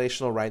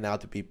situational right now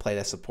to be played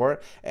as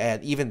support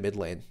and even mid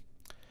lane.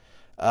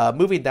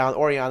 Moving down,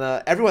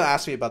 Orianna. Everyone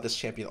asks me about this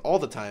champion all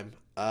the time.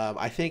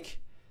 I think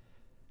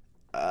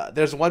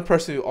there's one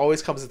person who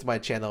always comes into my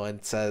channel and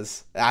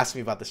asks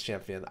me about this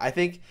champion. I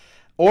think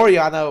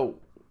Orianna,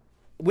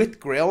 with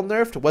Grail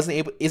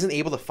nerfed, isn't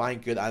able to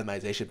find good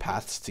itemization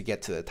paths to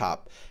get to the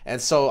top.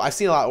 And so I've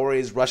seen a lot of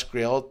Oris rush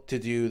Grail to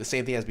do the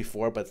same thing as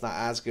before, but it's not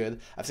as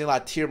good. I've seen a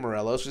lot of Tier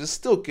Morellos, which is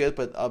still good,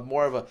 but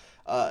more of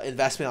a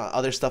investment on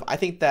other stuff. I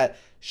think that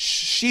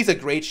she's a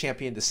great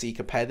champion to see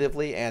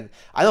competitively, and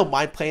I don't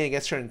mind playing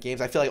against her in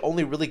games. I feel like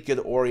only really good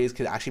Oris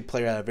could actually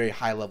play her at a very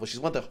high level. She's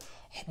one of the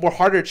more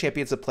harder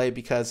champions to play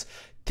because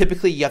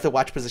typically you have to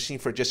watch positioning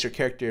for just your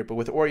character, but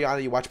with Orianna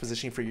you watch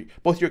positioning for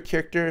both your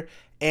character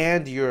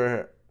and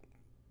your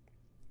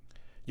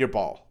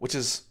ball, which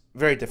is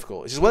very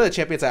difficult. She's one of the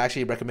champions I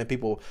actually recommend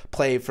people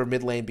play for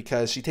mid lane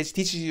because she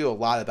teaches you a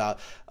lot about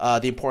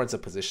the importance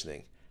of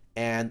positioning.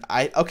 And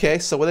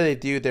so what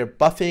do? They're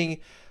buffing,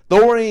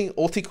 lowering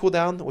ulti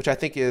cooldown, which I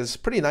think is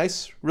pretty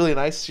nice, really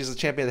nice. She's a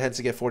champion that tends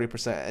to get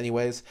 40%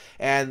 anyways,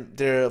 and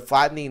they're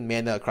flattening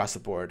mana across the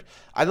board.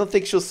 I don't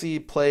think she'll see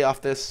play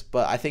off this,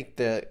 but I think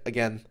that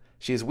again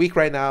she's weak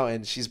right now,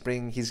 and he's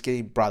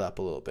getting brought up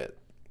a little bit.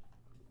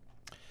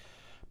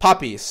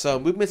 Poppy, so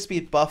movement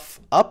speed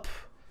buff up,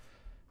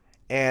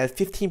 and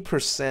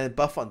 15%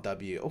 buff on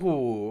W.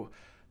 Ooh.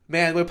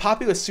 Man, when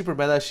Poppy was super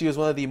meta, she was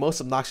one of the most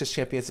obnoxious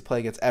champions to play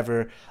against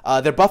ever.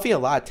 They're buffing a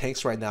lot of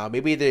tanks right now.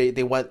 Maybe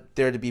they want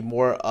there to be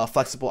more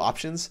flexible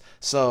options.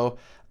 So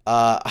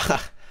I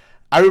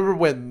remember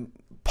when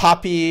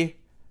Poppy,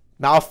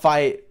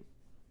 Malphite,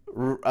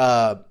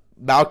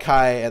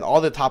 Maokai, and all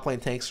the top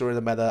lane tanks were in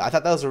the meta, I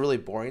thought that was a really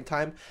boring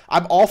time.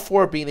 I'm all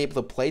for being able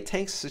to play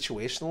tanks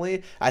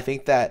situationally. I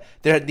think that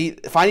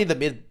finding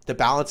the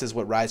balance is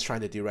what Riot's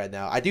trying to do right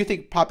now. I do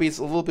think Poppy's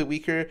a little bit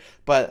weaker,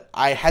 but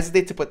I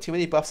hesitate to put too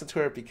many buffs into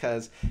her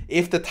because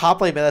if the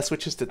top lane meta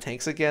switches to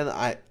tanks again,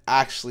 I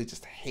actually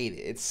just hate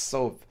it. It's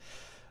so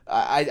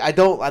I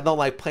don't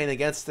like playing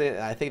against it,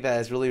 and I think that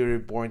is really, really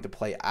boring to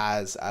play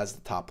as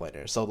the top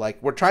laner. So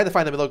like we're trying to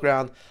find the middle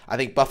ground. I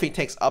think buffing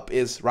tanks up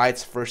is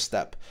Riot's first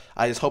step.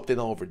 I just hope they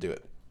don't overdo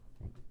it.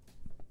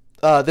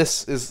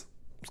 This is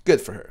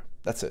good for her.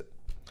 That's it.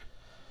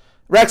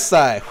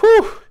 Rek'Sai,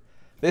 whew!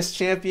 This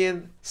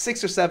champion,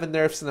 6 or 7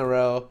 nerfs in a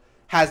row,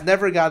 has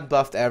never gotten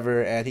buffed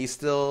ever, and he's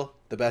still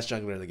the best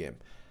jungler in the game.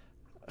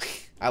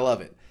 I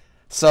love it.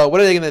 So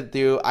what are they going to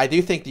do? I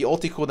do think the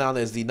ulti cooldown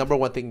is the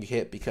 #1 thing you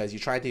hit because you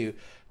try to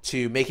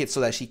make it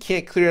so that she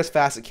can't clear as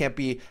fast. It can't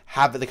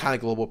have the kind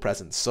of global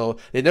presence. So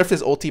they nerfed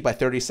his ulti by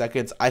 30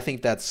 seconds. I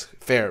think that's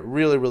fair.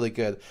 Really, really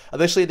good.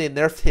 Additionally, they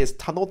nerfed his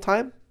tunnel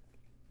time.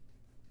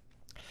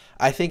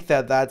 I think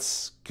that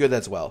that's good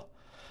as well.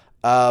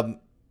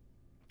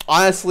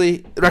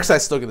 Honestly,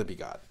 Rek'Sai's still going to be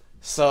God.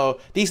 So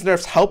these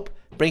nerfs help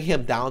bring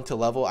him down to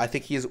level. I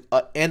think he's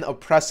an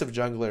oppressive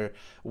jungler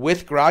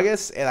with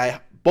Gragas, and I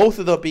both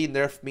of them being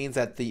nerfed means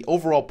that the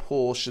overall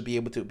pool should be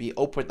able to be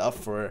opened up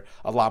for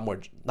a lot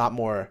more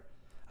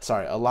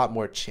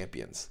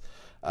champions.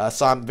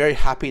 So I'm very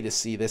happy to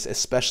see this,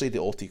 especially the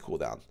ulti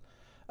cooldown,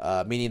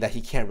 meaning that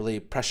he can't really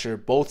pressure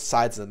both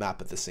sides of the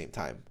map at the same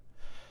time.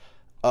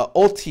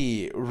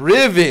 Ulti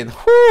Riven,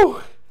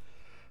 whoo!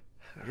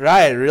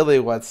 Riot really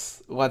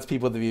wants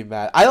people to be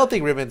mad. I don't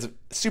think Riven's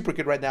super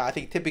good right now. I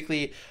think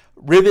typically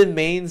Riven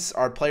mains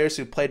are players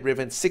who played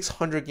Riven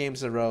 600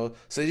 games in a row.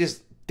 So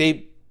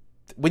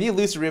when you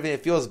lose to Riven,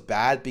 it feels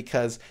bad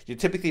because you're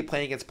typically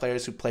playing against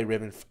players who play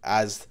Riven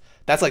as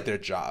that's like their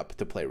job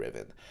to play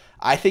Riven.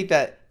 I think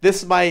that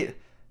this might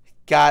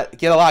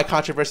get a lot of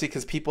controversy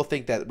because people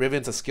think that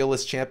Riven's a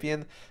skillless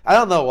champion. I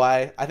don't know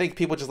why. I think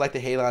people just like to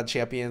hate on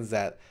champions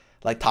that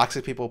like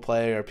toxic people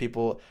play, or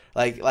people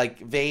like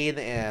Vayne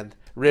and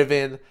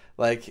Riven.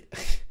 Like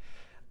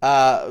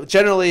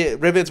generally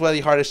Riven's one of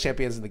the hardest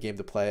champions in the game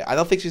to play. I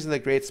don't think she's in a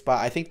great spot.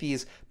 I think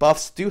these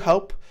buffs do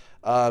help,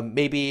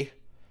 maybe,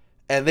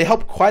 and they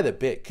help quite a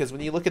bit, because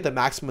when you look at the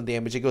maximum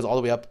damage, it goes all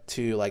the way up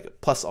to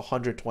like plus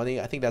 120.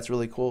 I think that's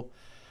really cool.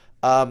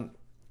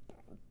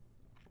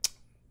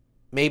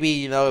 Maybe,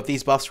 you know, if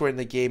these buffs were in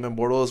the game,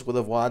 Immortals would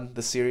have won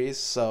the series.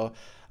 So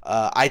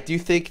I do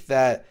think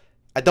that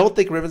I don't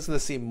think Riven's going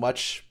to see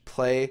much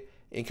play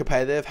in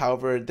competitive.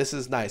 However, this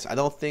is nice. I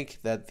don't think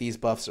that these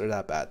buffs are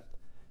that bad.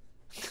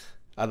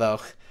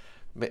 Although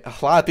a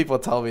lot of people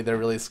tell me they're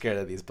really scared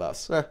of these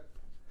buffs.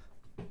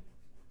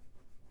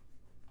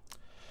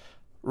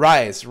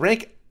 Rise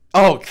rank.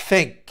 Oh,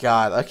 thank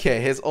God. Okay,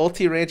 his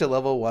ulti range at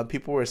level 1.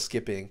 People were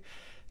skipping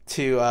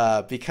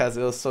to because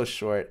it was so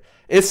short.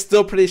 It's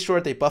still pretty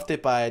short. They buffed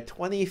it by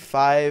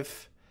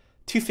 25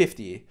 to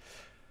 50.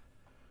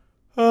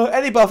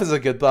 Any buff is a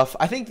good buff.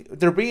 I think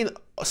they're being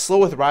slow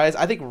with Rise.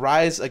 I think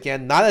Rise,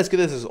 again, not as good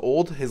as his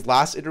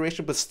last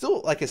iteration, but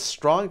still like a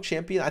strong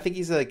champion. I think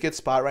he's in a good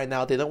spot right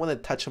now. They don't want to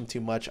touch him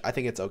too much. I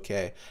think it's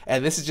okay.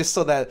 And this is just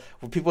so that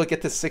when people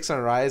get to 6 on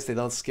Rise, they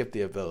don't skip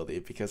the ability,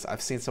 because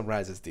I've seen some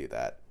Rises do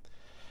that.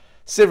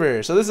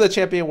 Sivir. So this is a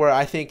champion where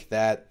I think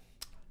that,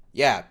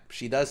 yeah,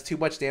 she does too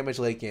much damage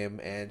late game,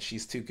 and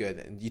she's too good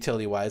and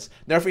utility-wise.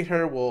 Nerfing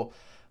her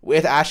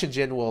with Ashe and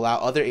Jhin will allow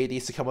other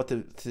ADs to come up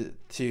to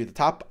the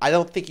top. I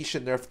don't think you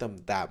should nerf them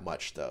that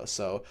much, though.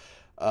 So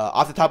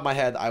off the top of my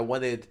head, I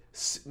wanted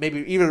maybe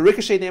either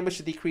ricochet damage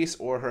to decrease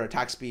or her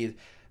attack speed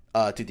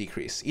to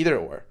decrease, either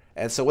or.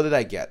 And so what did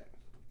I get?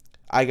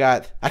 I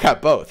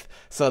got both.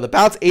 So the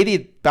bounce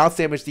 80 bounce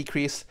damage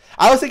decrease.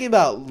 I was thinking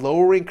about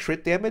lowering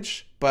crit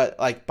damage, but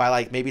like by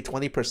like maybe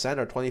 20%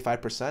 or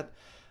 25%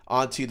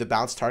 onto the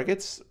bounce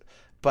targets.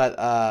 But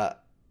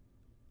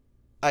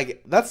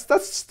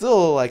that's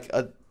still like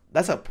a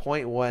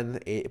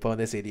 0.1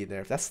 bonus AD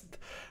nerf.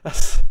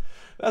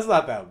 That's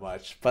not that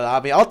much, but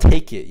I mean, I'll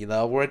take it. You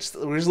know, we're just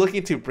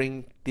looking to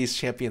bring these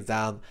champions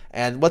down.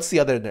 And what's the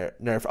other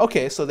nerf?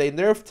 Okay, so they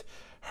nerfed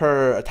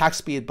her attack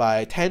speed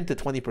by 10 to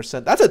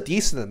 20%. That's a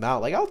decent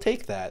amount. Like, I'll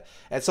take that.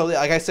 And so,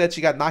 like I said, she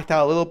got knocked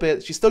out a little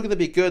bit. She's still going to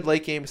be good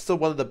late game. Still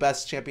one of the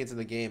best champions in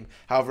the game.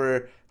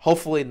 However,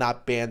 hopefully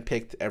not ban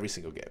picked every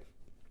single game.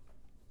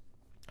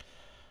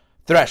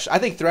 Thresh. I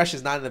think Thresh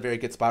is not in a very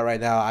good spot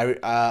right now.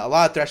 A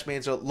lot of Thresh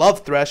mains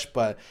love Thresh,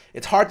 but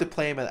it's hard to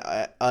play him in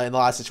a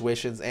lot of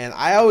situations. And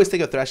I always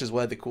think of Thresh as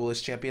one of the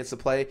coolest champions to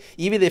play,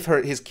 even if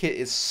his kit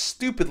is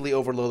stupidly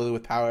overloaded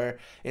with power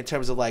in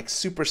terms of like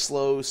super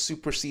slow,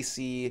 super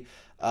CC,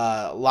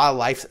 a lot of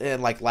life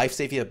and like life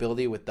saving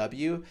ability with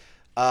W.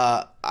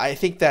 I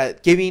think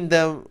that giving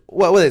them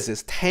what is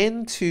this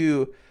 10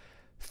 to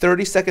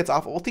 30 seconds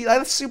off ulti,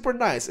 that's super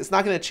nice. It's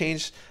not going to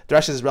change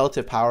Thresh's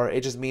relative power.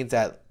 It just means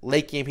that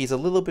late game he's a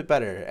little bit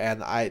better,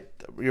 and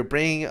you're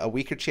bringing a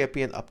weaker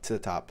champion up to the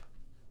top.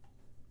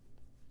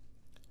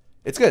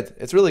 It's good.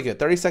 It's really good.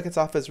 30 seconds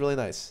off is really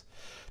nice.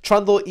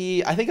 Trundle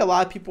E, I think a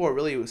lot of people are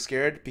really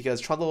scared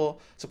because Trundle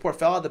support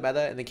fell out of the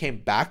meta and then came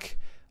back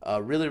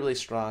really, really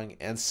strong.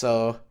 And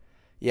so,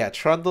 yeah,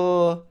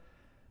 Trundle,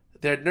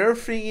 they're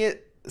nerfing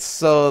it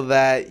so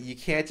that you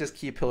can't just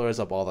keep pillars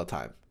up all the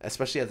time,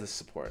 especially as a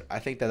support. I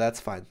think that's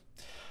fine.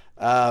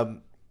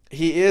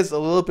 He is a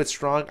little bit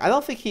strong. I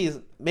don't think he's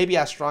maybe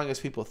as strong as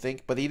people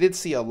think, but he did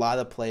see a lot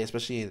of play,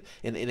 especially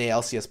in the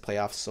LCS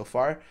playoffs so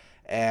far.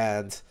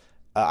 And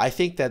I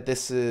think that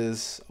this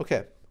is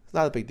okay. It's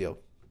not a big deal.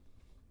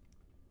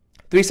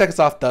 3 seconds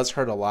off does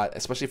hurt a lot,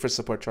 especially for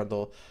support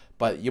Trundle,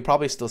 but you'll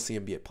probably still see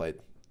him be played.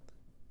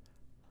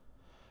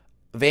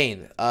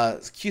 Vayne.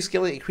 Q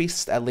scaling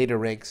increased at later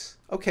ranks.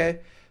 Okay,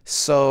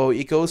 so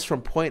it goes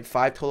from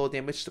 0.5 total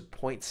damage to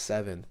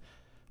 0.7.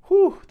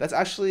 Whew, that's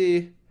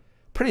actually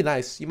pretty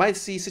nice. You might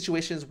see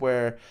situations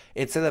where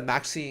instead of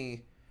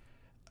maxing,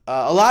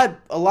 a lot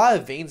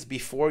of Vaynes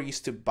before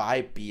used to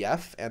buy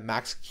BF and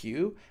max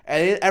Q,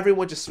 and then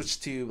everyone just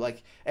switched to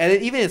like, and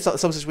even in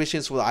some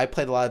situations where I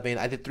played a lot of Vayne,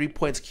 I did 3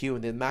 points Q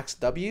and then max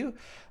W.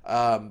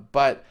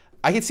 But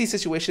I can see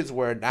situations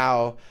where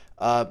now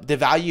the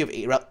value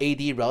of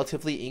AD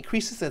relatively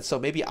increases, and so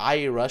maybe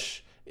IA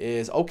Rush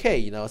is okay.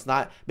 You know, it's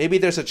not, maybe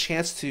there's a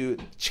chance to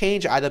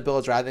change item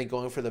builds rather than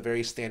going for the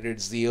very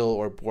standard Zeal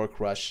or Bork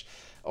Rush.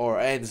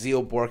 and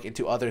Zealborg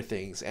into other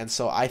things. And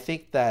so I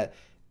think that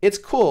it's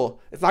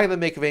cool. It's not going to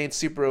make Vayne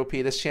super OP.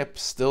 This champ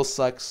still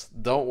sucks.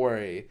 Don't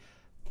worry.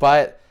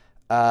 But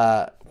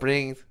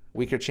bring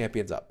weaker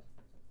champions up.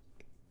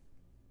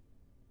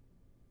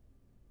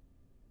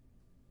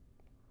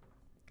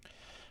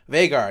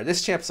 Veigar.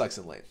 This champ sucks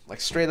in lane.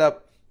 Like, straight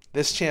up,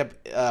 this champ,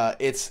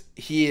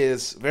 he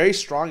is very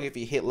strong if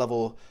he hit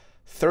level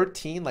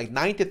 13, like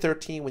 9 to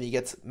 13. When he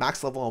gets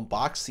max level on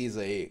box, he's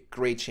a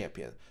great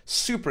champion.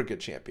 Super good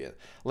champion.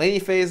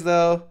 Laning phase,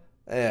 though,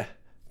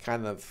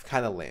 kind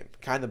of lame,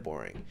 kind of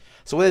boring.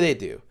 So what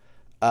do?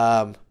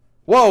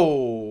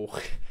 Whoa.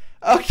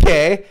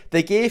 Okay,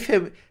 they gave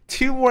him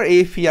 2 more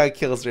AP on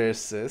kills or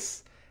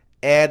assists,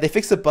 and they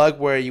fixed a bug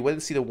where you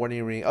wouldn't see the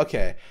warning ring.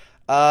 Okay,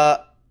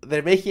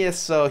 they're making it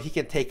so he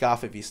can take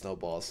off if he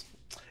snowballs.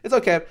 It's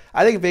okay.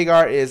 I think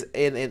Veigar is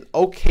in an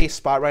okay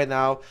spot right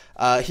now.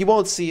 He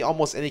won't see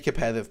almost any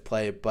competitive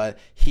play, but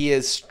he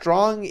is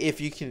strong if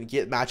you can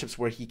get matchups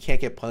where he can't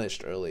get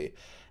punished early.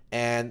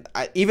 And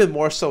even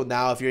more so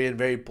now if you're in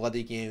very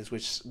bloody games,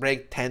 which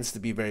rank tends to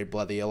be very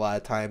bloody a lot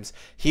of times,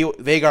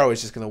 Veigar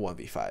was just going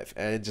to 1v5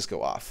 and just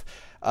go off.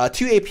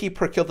 2 AP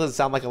per kill doesn't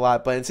sound like a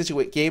lot, but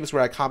in games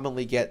where I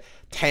commonly get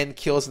 10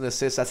 kills and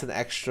assists, that's an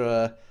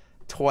extra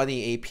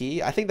 20 AP.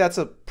 I think that's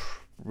a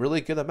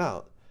really good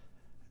amount.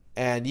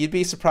 And you'd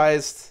be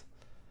surprised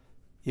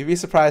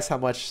how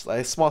much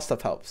like small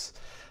stuff helps.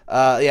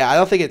 Yeah, I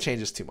don't think it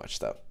changes too much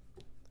though.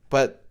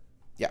 But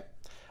yeah.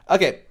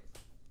 Okay.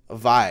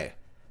 Vi.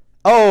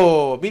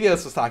 Oh,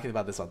 Medios was talking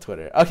about this on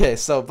Twitter. Okay,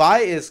 so Vi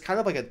is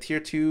kind of like a tier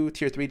 2,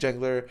 tier 3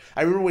 jungler.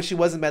 I remember when she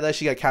was in meta,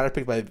 she got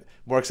counterpicked by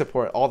Morg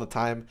support all the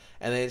time,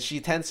 and then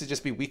she tends to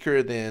just be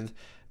weaker than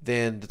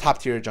the top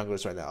tier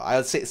junglers right now. I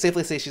would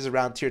safely say she's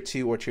around tier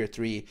 2 or tier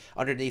 3,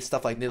 underneath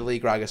stuff like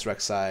Nidalee, Gragas,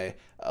 Rek'Sai,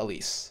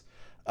 Elise.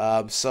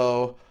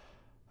 So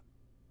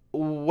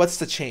what's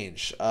the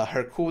change?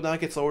 Her cooldown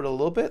gets lowered a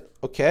little bit.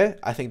 Okay,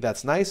 I think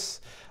that's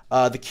nice.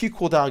 The Q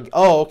cooldown.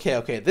 Oh,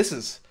 okay. This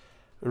is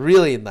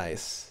really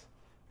nice.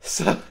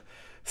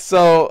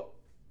 So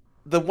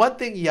the one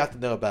thing you have to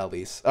know about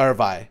Elise or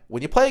Vi,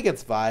 when you play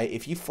against Vi,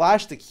 if you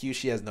flash the Q,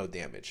 she has no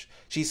damage.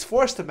 She's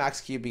forced to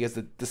max Q because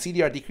the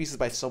CDR decreases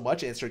by so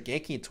much, and it's her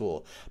ganking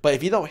tool. But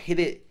if you don't hit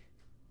it,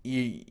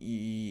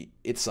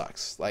 it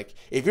sucks. Like,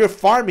 if you're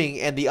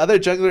farming and the other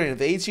jungler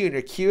invades you and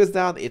your Q is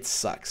down, it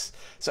sucks.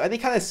 So any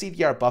kind of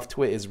CDR buff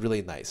to it is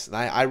really nice, and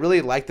I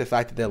really like the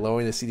fact that they're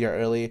lowering the CDR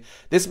early.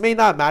 This may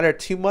not matter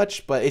too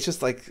much, but it's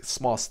just like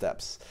small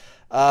steps.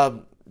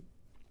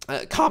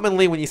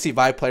 Commonly when you see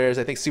Vi players,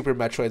 I think Super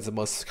Metroid is the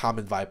most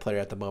common Vi player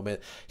at the moment.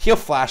 He'll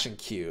flash and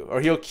Q,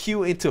 or he'll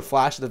Q into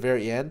flash at the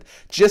very end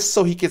just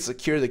so he can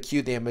secure the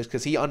Q damage,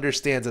 because he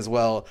understands as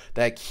well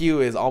that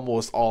Q is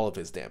almost all of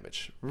his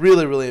damage.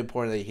 Really, really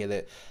important that you hit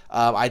it.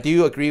 I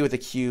do agree with the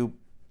Q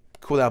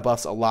cooldown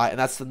buffs a lot, and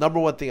that's the number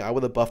one thing I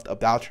would have buffed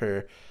about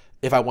her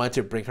if I wanted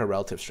to bring her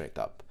relative strength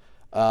up.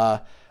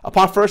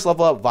 Upon first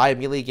level up, Vi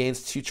immediately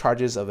gains 2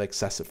 charges of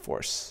excessive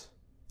force.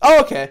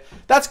 Oh, okay,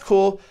 that's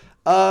cool.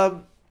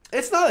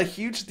 It's not a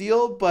huge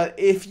deal, but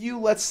if you,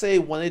 let's say,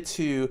 wanted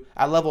to,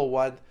 at level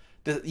 1,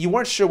 you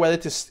weren't sure whether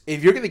to,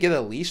 if you're going to get a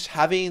leash,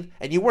 and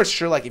you weren't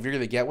sure like if you're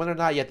going to get one or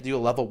not, you have to do a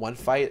level 1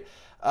 fight.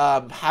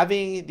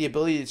 Having the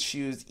ability to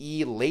choose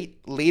E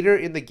later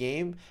in the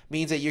game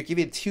means that you're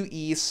giving 2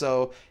 E,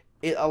 so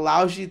it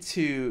allows you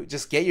to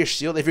just get your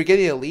shield. If you're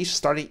getting a leash,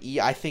 starting E,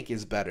 I think,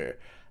 is better.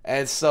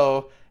 And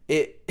so,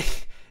 but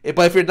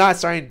if you're not,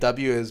 starting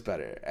W is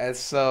better. And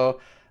so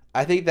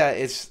I think that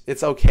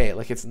it's okay.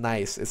 Like, it's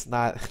nice. It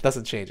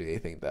doesn't change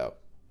anything though.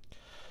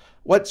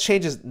 What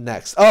changes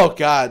next? Oh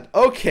god.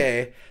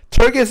 Okay.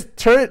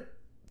 Turret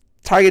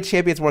target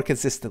champions more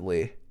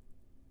consistently.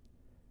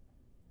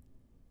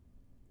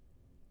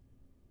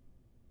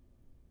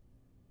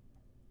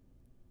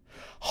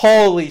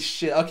 Holy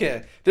shit.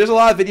 Okay. There's a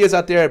lot of videos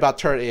out there about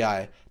turret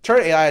AI.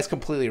 Turret AI is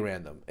completely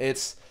random.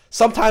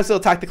 Sometimes it'll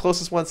attack the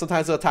closest one,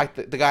 sometimes it'll attack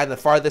the guy in the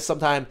farthest,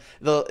 sometimes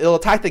it'll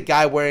attack the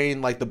guy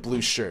wearing like the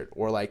blue shirt,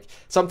 or like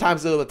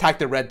sometimes it'll attack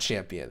the red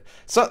champion.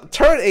 So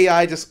turret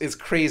AI just is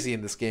crazy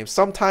in this game.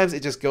 Sometimes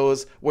it just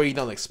goes where you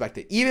don't expect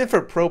it. Even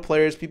for pro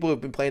players, people who've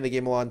been playing the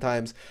game a long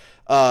times,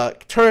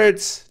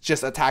 turrets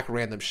just attack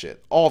random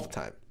shit all the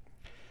time.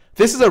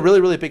 This is a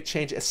really, really big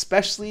change,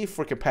 especially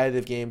for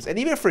competitive games and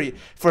even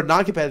for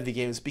non-competitive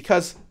games,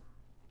 because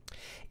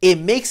it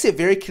makes it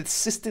very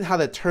consistent how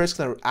the turret's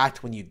going to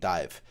act when you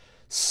dive.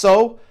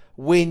 So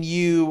when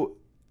you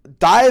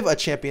dive a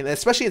champion,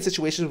 especially in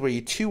situations where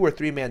you 2 or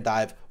 3 man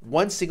dive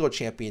one single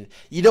champion,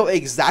 you know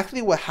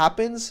exactly what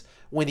happens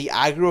when the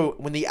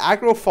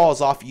aggro falls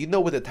off. You know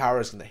where the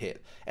tower is going to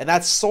hit, and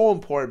that's so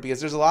important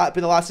because there's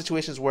been a lot of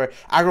situations where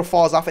aggro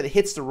falls off and it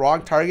hits the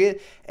wrong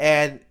target,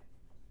 and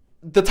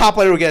the top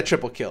laner will get a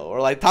triple kill,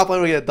 or like top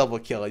laner will get a double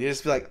kill, and you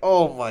just be like,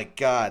 oh my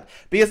god,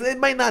 because it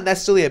might not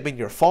necessarily have been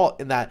your fault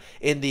in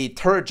the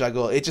turret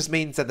juggle. It just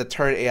means that the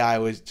turret AI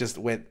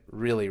went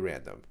really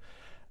random.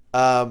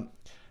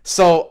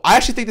 So I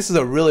actually think this is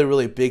a really,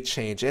 really big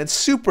change and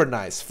super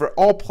nice for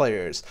all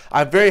players.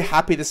 I'm very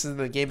happy this is in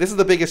the game. This is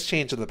the biggest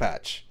change of the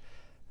patch.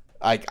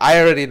 Like, I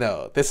already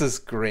know. This is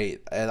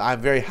great, and I'm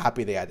very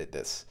happy they added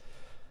this.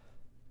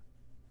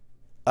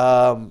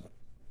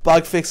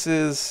 Bug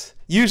fixes.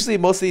 Usually,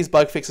 most of these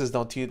bug fixes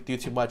don't do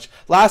too much.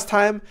 Last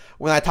time,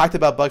 when I talked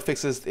about bug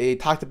fixes, they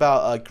talked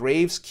about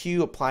Graves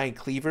Q applying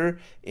Cleaver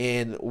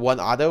in 1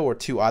 auto or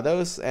 2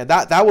 autos, and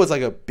that was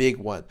like a big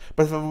one.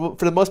 But for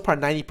the most part,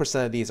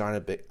 90% of these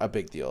aren't a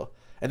big deal.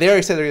 And they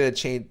already said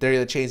they're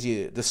gonna change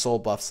the soul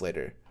buffs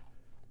later.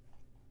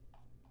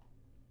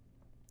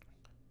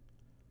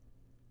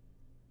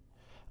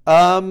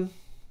 Yeah,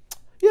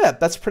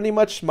 that's pretty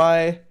much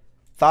my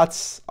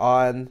thoughts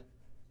on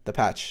the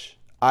patch.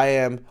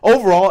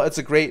 Overall, it's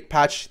a great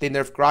patch. They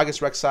nerfed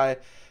Gragas Rek'Sai.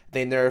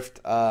 They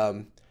nerfed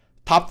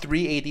top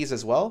 3 ADs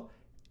as well.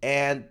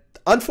 And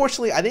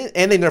unfortunately,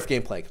 they nerfed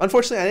Gameplay.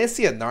 Unfortunately, I didn't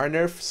see a Gnar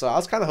nerf, so I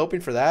was kind of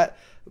hoping for that.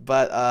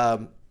 But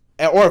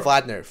or a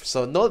Vlad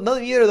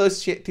neither of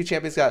those 2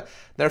 champions got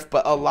nerfed,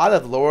 but a lot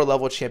of lower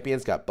level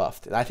champions got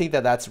buffed. And I think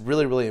that's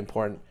really, really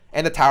important.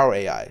 And the tower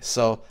AI.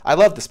 So I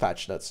love this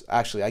patch notes.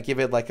 Actually, I give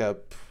it like a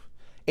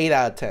 8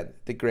 out of 10.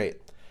 Did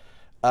great.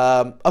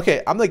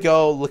 Okay, I'm gonna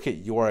go look at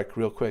Yorick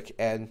real quick.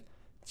 And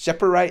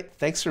Shepard,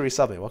 thanks for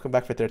resubbing. Welcome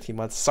back for 13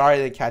 months. Sorry I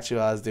didn't catch you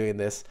while I was doing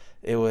this.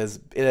 It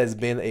has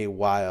been a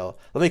while.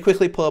 Let me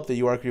quickly pull up the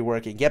Yorick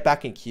rework and get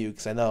back in queue,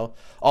 because I know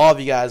all of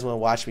you guys want to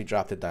watch me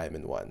drop the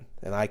diamond 1,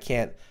 and I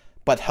can't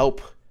but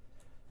help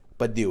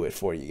but do it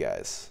for you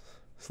guys.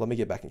 So let me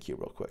get back in queue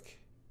real quick.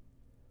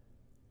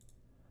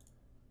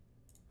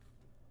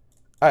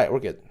 All right, we're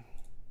good.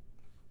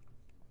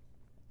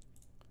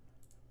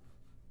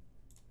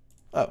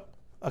 Oh,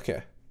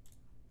 okay.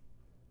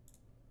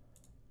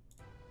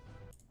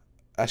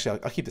 Actually,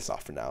 I'll keep this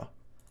off for now.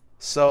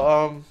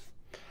 So,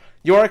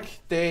 Yorick,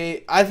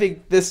 I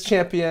think this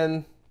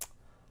champion,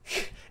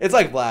 it's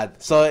like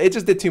Vlad. So it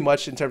just did too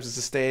much in terms of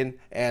sustain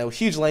and a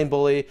huge lane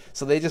bully.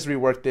 So they just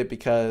reworked it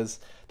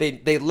because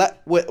when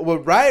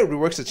Riot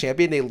reworks a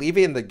champion, they leave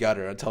it in the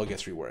gutter until it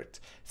gets reworked.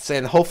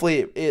 Saying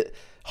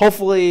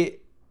hopefully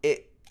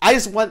I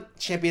just want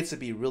champions to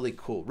be really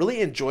cool,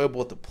 really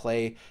enjoyable to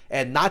play,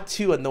 and not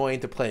too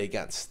annoying to play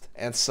against.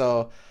 And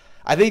so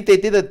I think they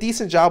did a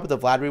decent job with the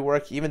Vlad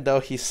rework, even though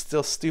he's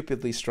still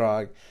stupidly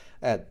strong.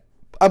 And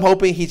I'm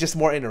hoping he's just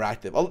more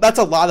interactive. That's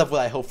a lot of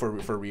what I hope for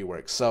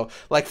rework. So,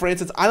 like, for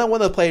instance, I don't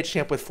want to play a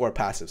champ with 4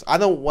 passives. I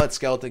don't want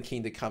Skeleton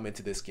King to come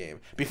into this game.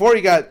 Before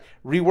he got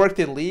reworked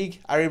in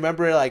League, I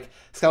remember, like,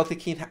 Skeleton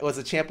King was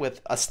a champ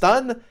with a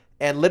stun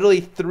and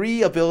literally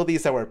 3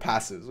 abilities that were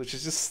passives, which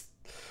is just...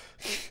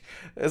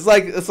 It's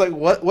like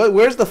what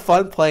where's the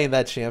fun playing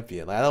that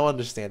champion? I don't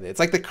understand it. It's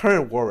like the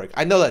current Warwick.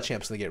 I know that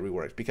champ's gonna get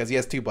reworked because he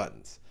has 2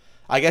 buttons.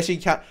 I guess you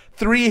can count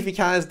 3 if you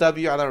count as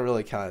W. I don't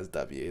really count as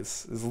W.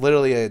 It's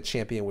literally a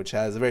champion which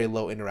has a very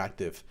low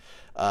interactive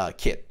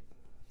kit.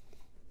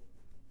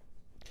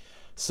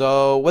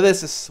 So what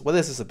is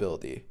this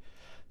ability?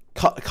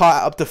 Call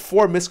up to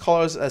 4 missed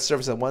callers as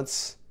surface at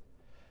once.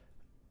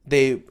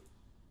 Does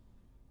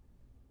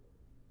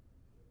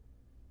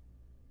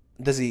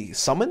he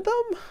summon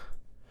them?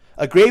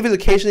 A grave is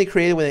occasionally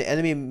created when an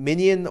enemy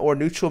minion or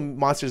neutral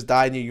monsters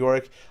die near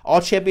Yorick. All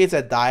champions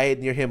that die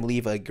near him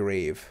leave a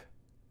grave.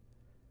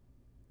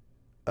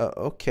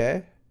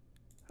 Okay.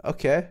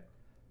 Okay.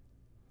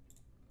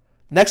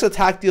 Next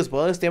attack deals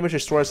bonus damage,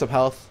 restores some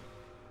health.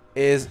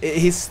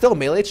 He's still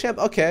melee champ?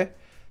 Okay.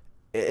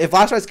 If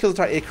last rites kills a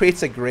target, it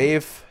creates a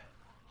grave.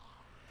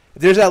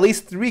 If there's at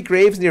least 3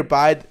 graves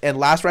nearby and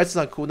last rites is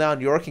on cooldown,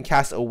 Yorick can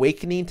cast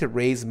Awakening to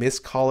raise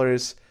missed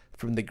callers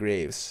from the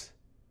graves.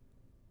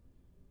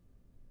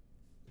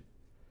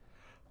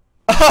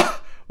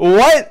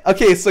 What?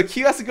 Okay, so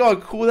Q has to go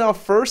on cooldown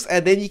first,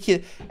 and then you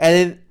can, and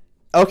then,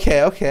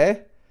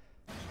 okay.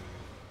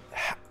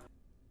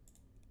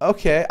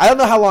 Okay, I don't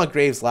know how long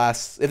graves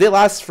last. If they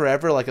last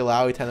forever, like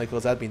Alawi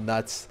Tentacles, that'd be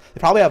nuts.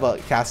 They probably have a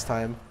cast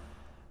time,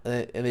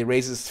 and it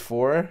raises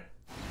 4.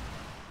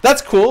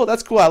 That's cool.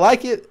 That's cool. I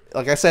like it.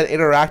 Like I said,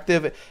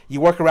 interactive. You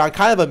work around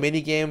kind of a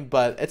mini game,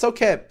 but it's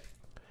okay.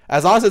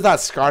 As long as it's not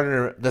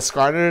the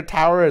Scarra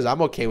towers,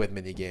 I'm okay with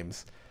mini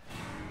games.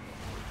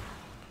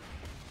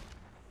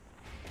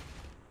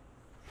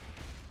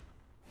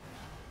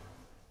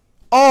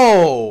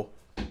 Oh,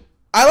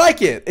 I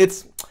like it.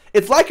 It's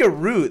like a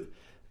root.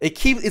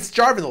 It's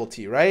Jarvan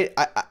ulti, right?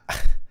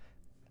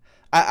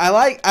 I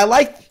like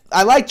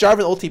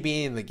Jarvan ulti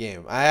being in the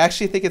game. I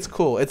actually think it's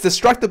cool. It's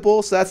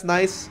destructible, so that's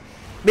nice.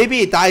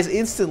 Maybe it dies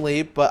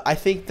instantly, but I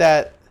think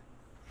that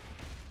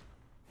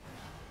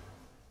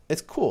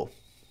it's cool.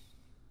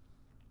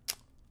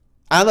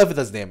 I don't know if it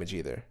does damage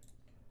either,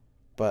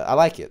 but I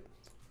like it.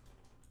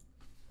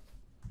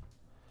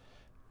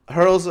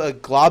 Hurls a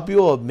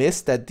globule of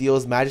mist that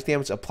deals magic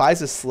damage,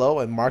 applies a slow,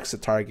 and marks the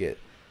target.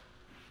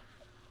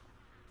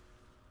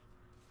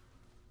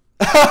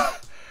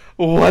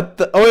 What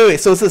the? Oh, wait.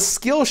 So it's a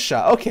skill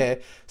shot.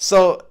 Okay.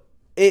 So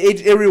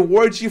it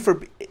rewards you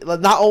for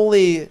not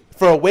only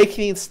for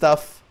awakening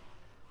stuff,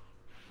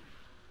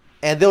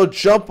 and they'll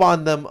jump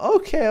on them.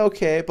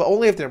 Okay. But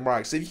only if they're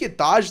marked. So if you can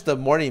dodge the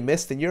morning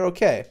mist, then you're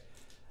okay.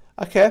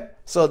 Okay,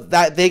 so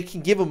that they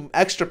can give him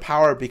extra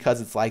power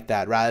because it's like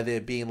that, rather than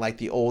it being like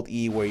the old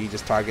E where you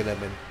just target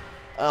them and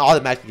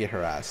automatically get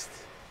harassed.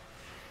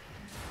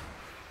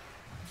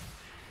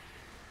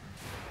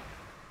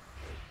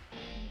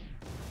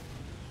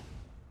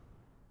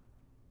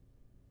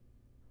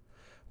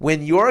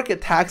 When Yorick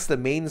attacks the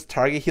main's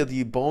target, he'll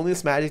do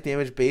bonus magic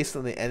damage based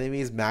on the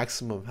enemy's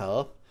maximum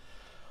health.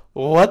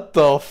 What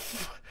the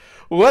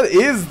what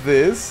is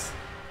this?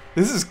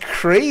 This is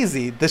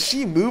crazy. Does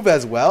she move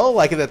as well?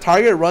 Like if the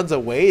target runs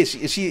away, is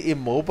she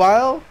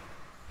immobile?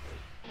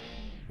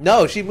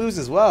 No, she moves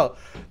as well.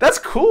 That's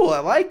cool. I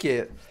like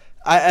it.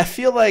 I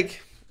feel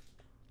like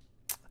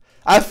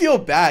I feel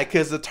bad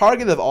because the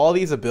target of all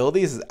these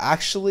abilities is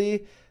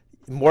actually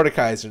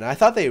Mordekaiser. And I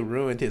thought they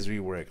ruined his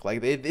rework.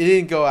 Like it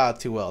didn't go out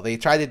too well. They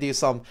tried to do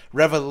some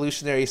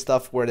revolutionary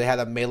stuff where they had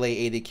a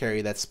melee AD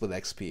carry that split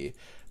XP.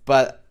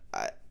 But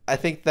I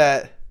think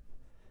that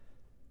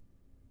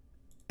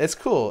it's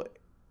cool.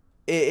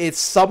 It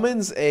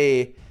summons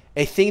a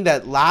thing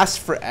that lasts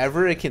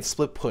forever and can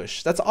split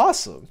push. That's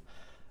awesome.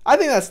 I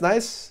think that's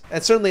nice.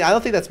 And certainly I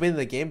don't think that's been in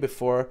the game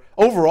before.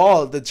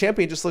 Overall, the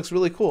champion just looks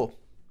really cool.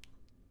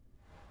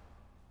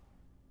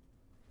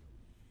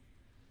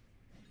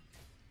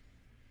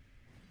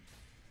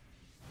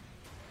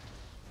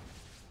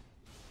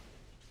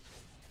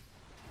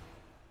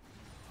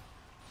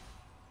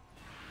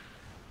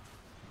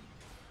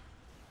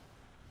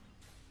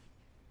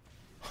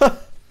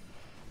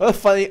 What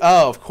funny.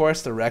 Oh, of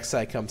course the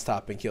Rek'Sai comes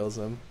top and kills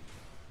him.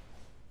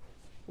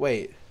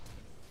 Wait.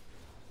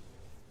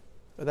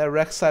 That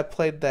Rek'Sai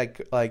played that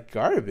like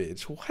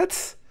garbage.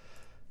 What?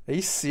 Are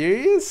you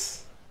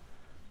serious?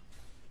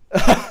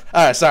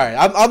 Alright, sorry.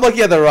 I'm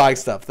looking at the wrong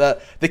stuff. The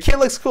kit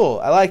looks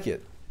cool. I like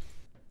it.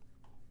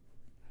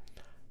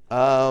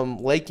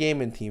 Late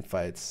game and team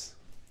fights.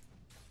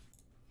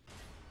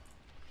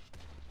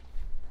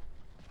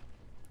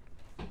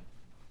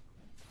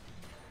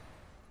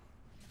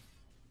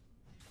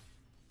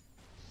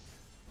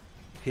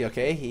 He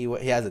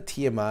has a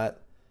Tiamat.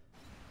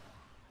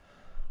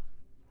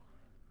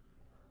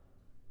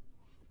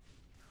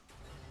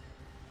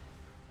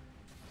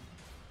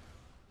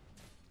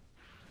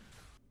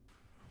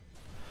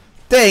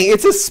 Dang,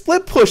 it's a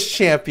split push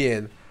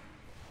champion.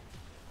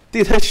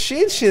 Dude,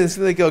 Hashinshin is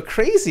gonna go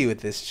crazy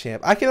with this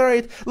champ. I can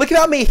already look at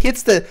how many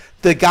hits the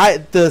guy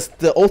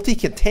the ulti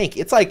can tank.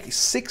 It's like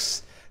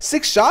six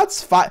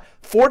shots,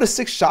 4 to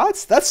 6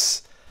 shots.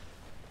 That's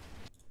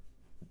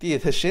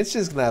dude,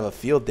 Hashinshin's gonna have a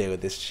field day with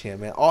this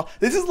champ, man.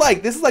 This is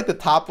like the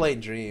top lane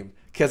dream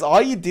because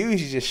all you do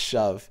is you just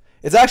shove.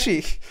 It's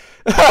actually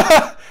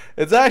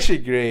it's actually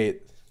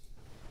great.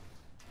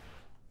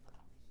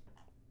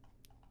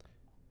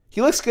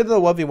 He looks good in the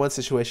 1v1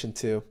 situation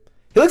too.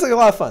 He looks like a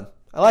lot of fun.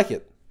 I like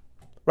it.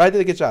 Ryan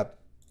did a good job.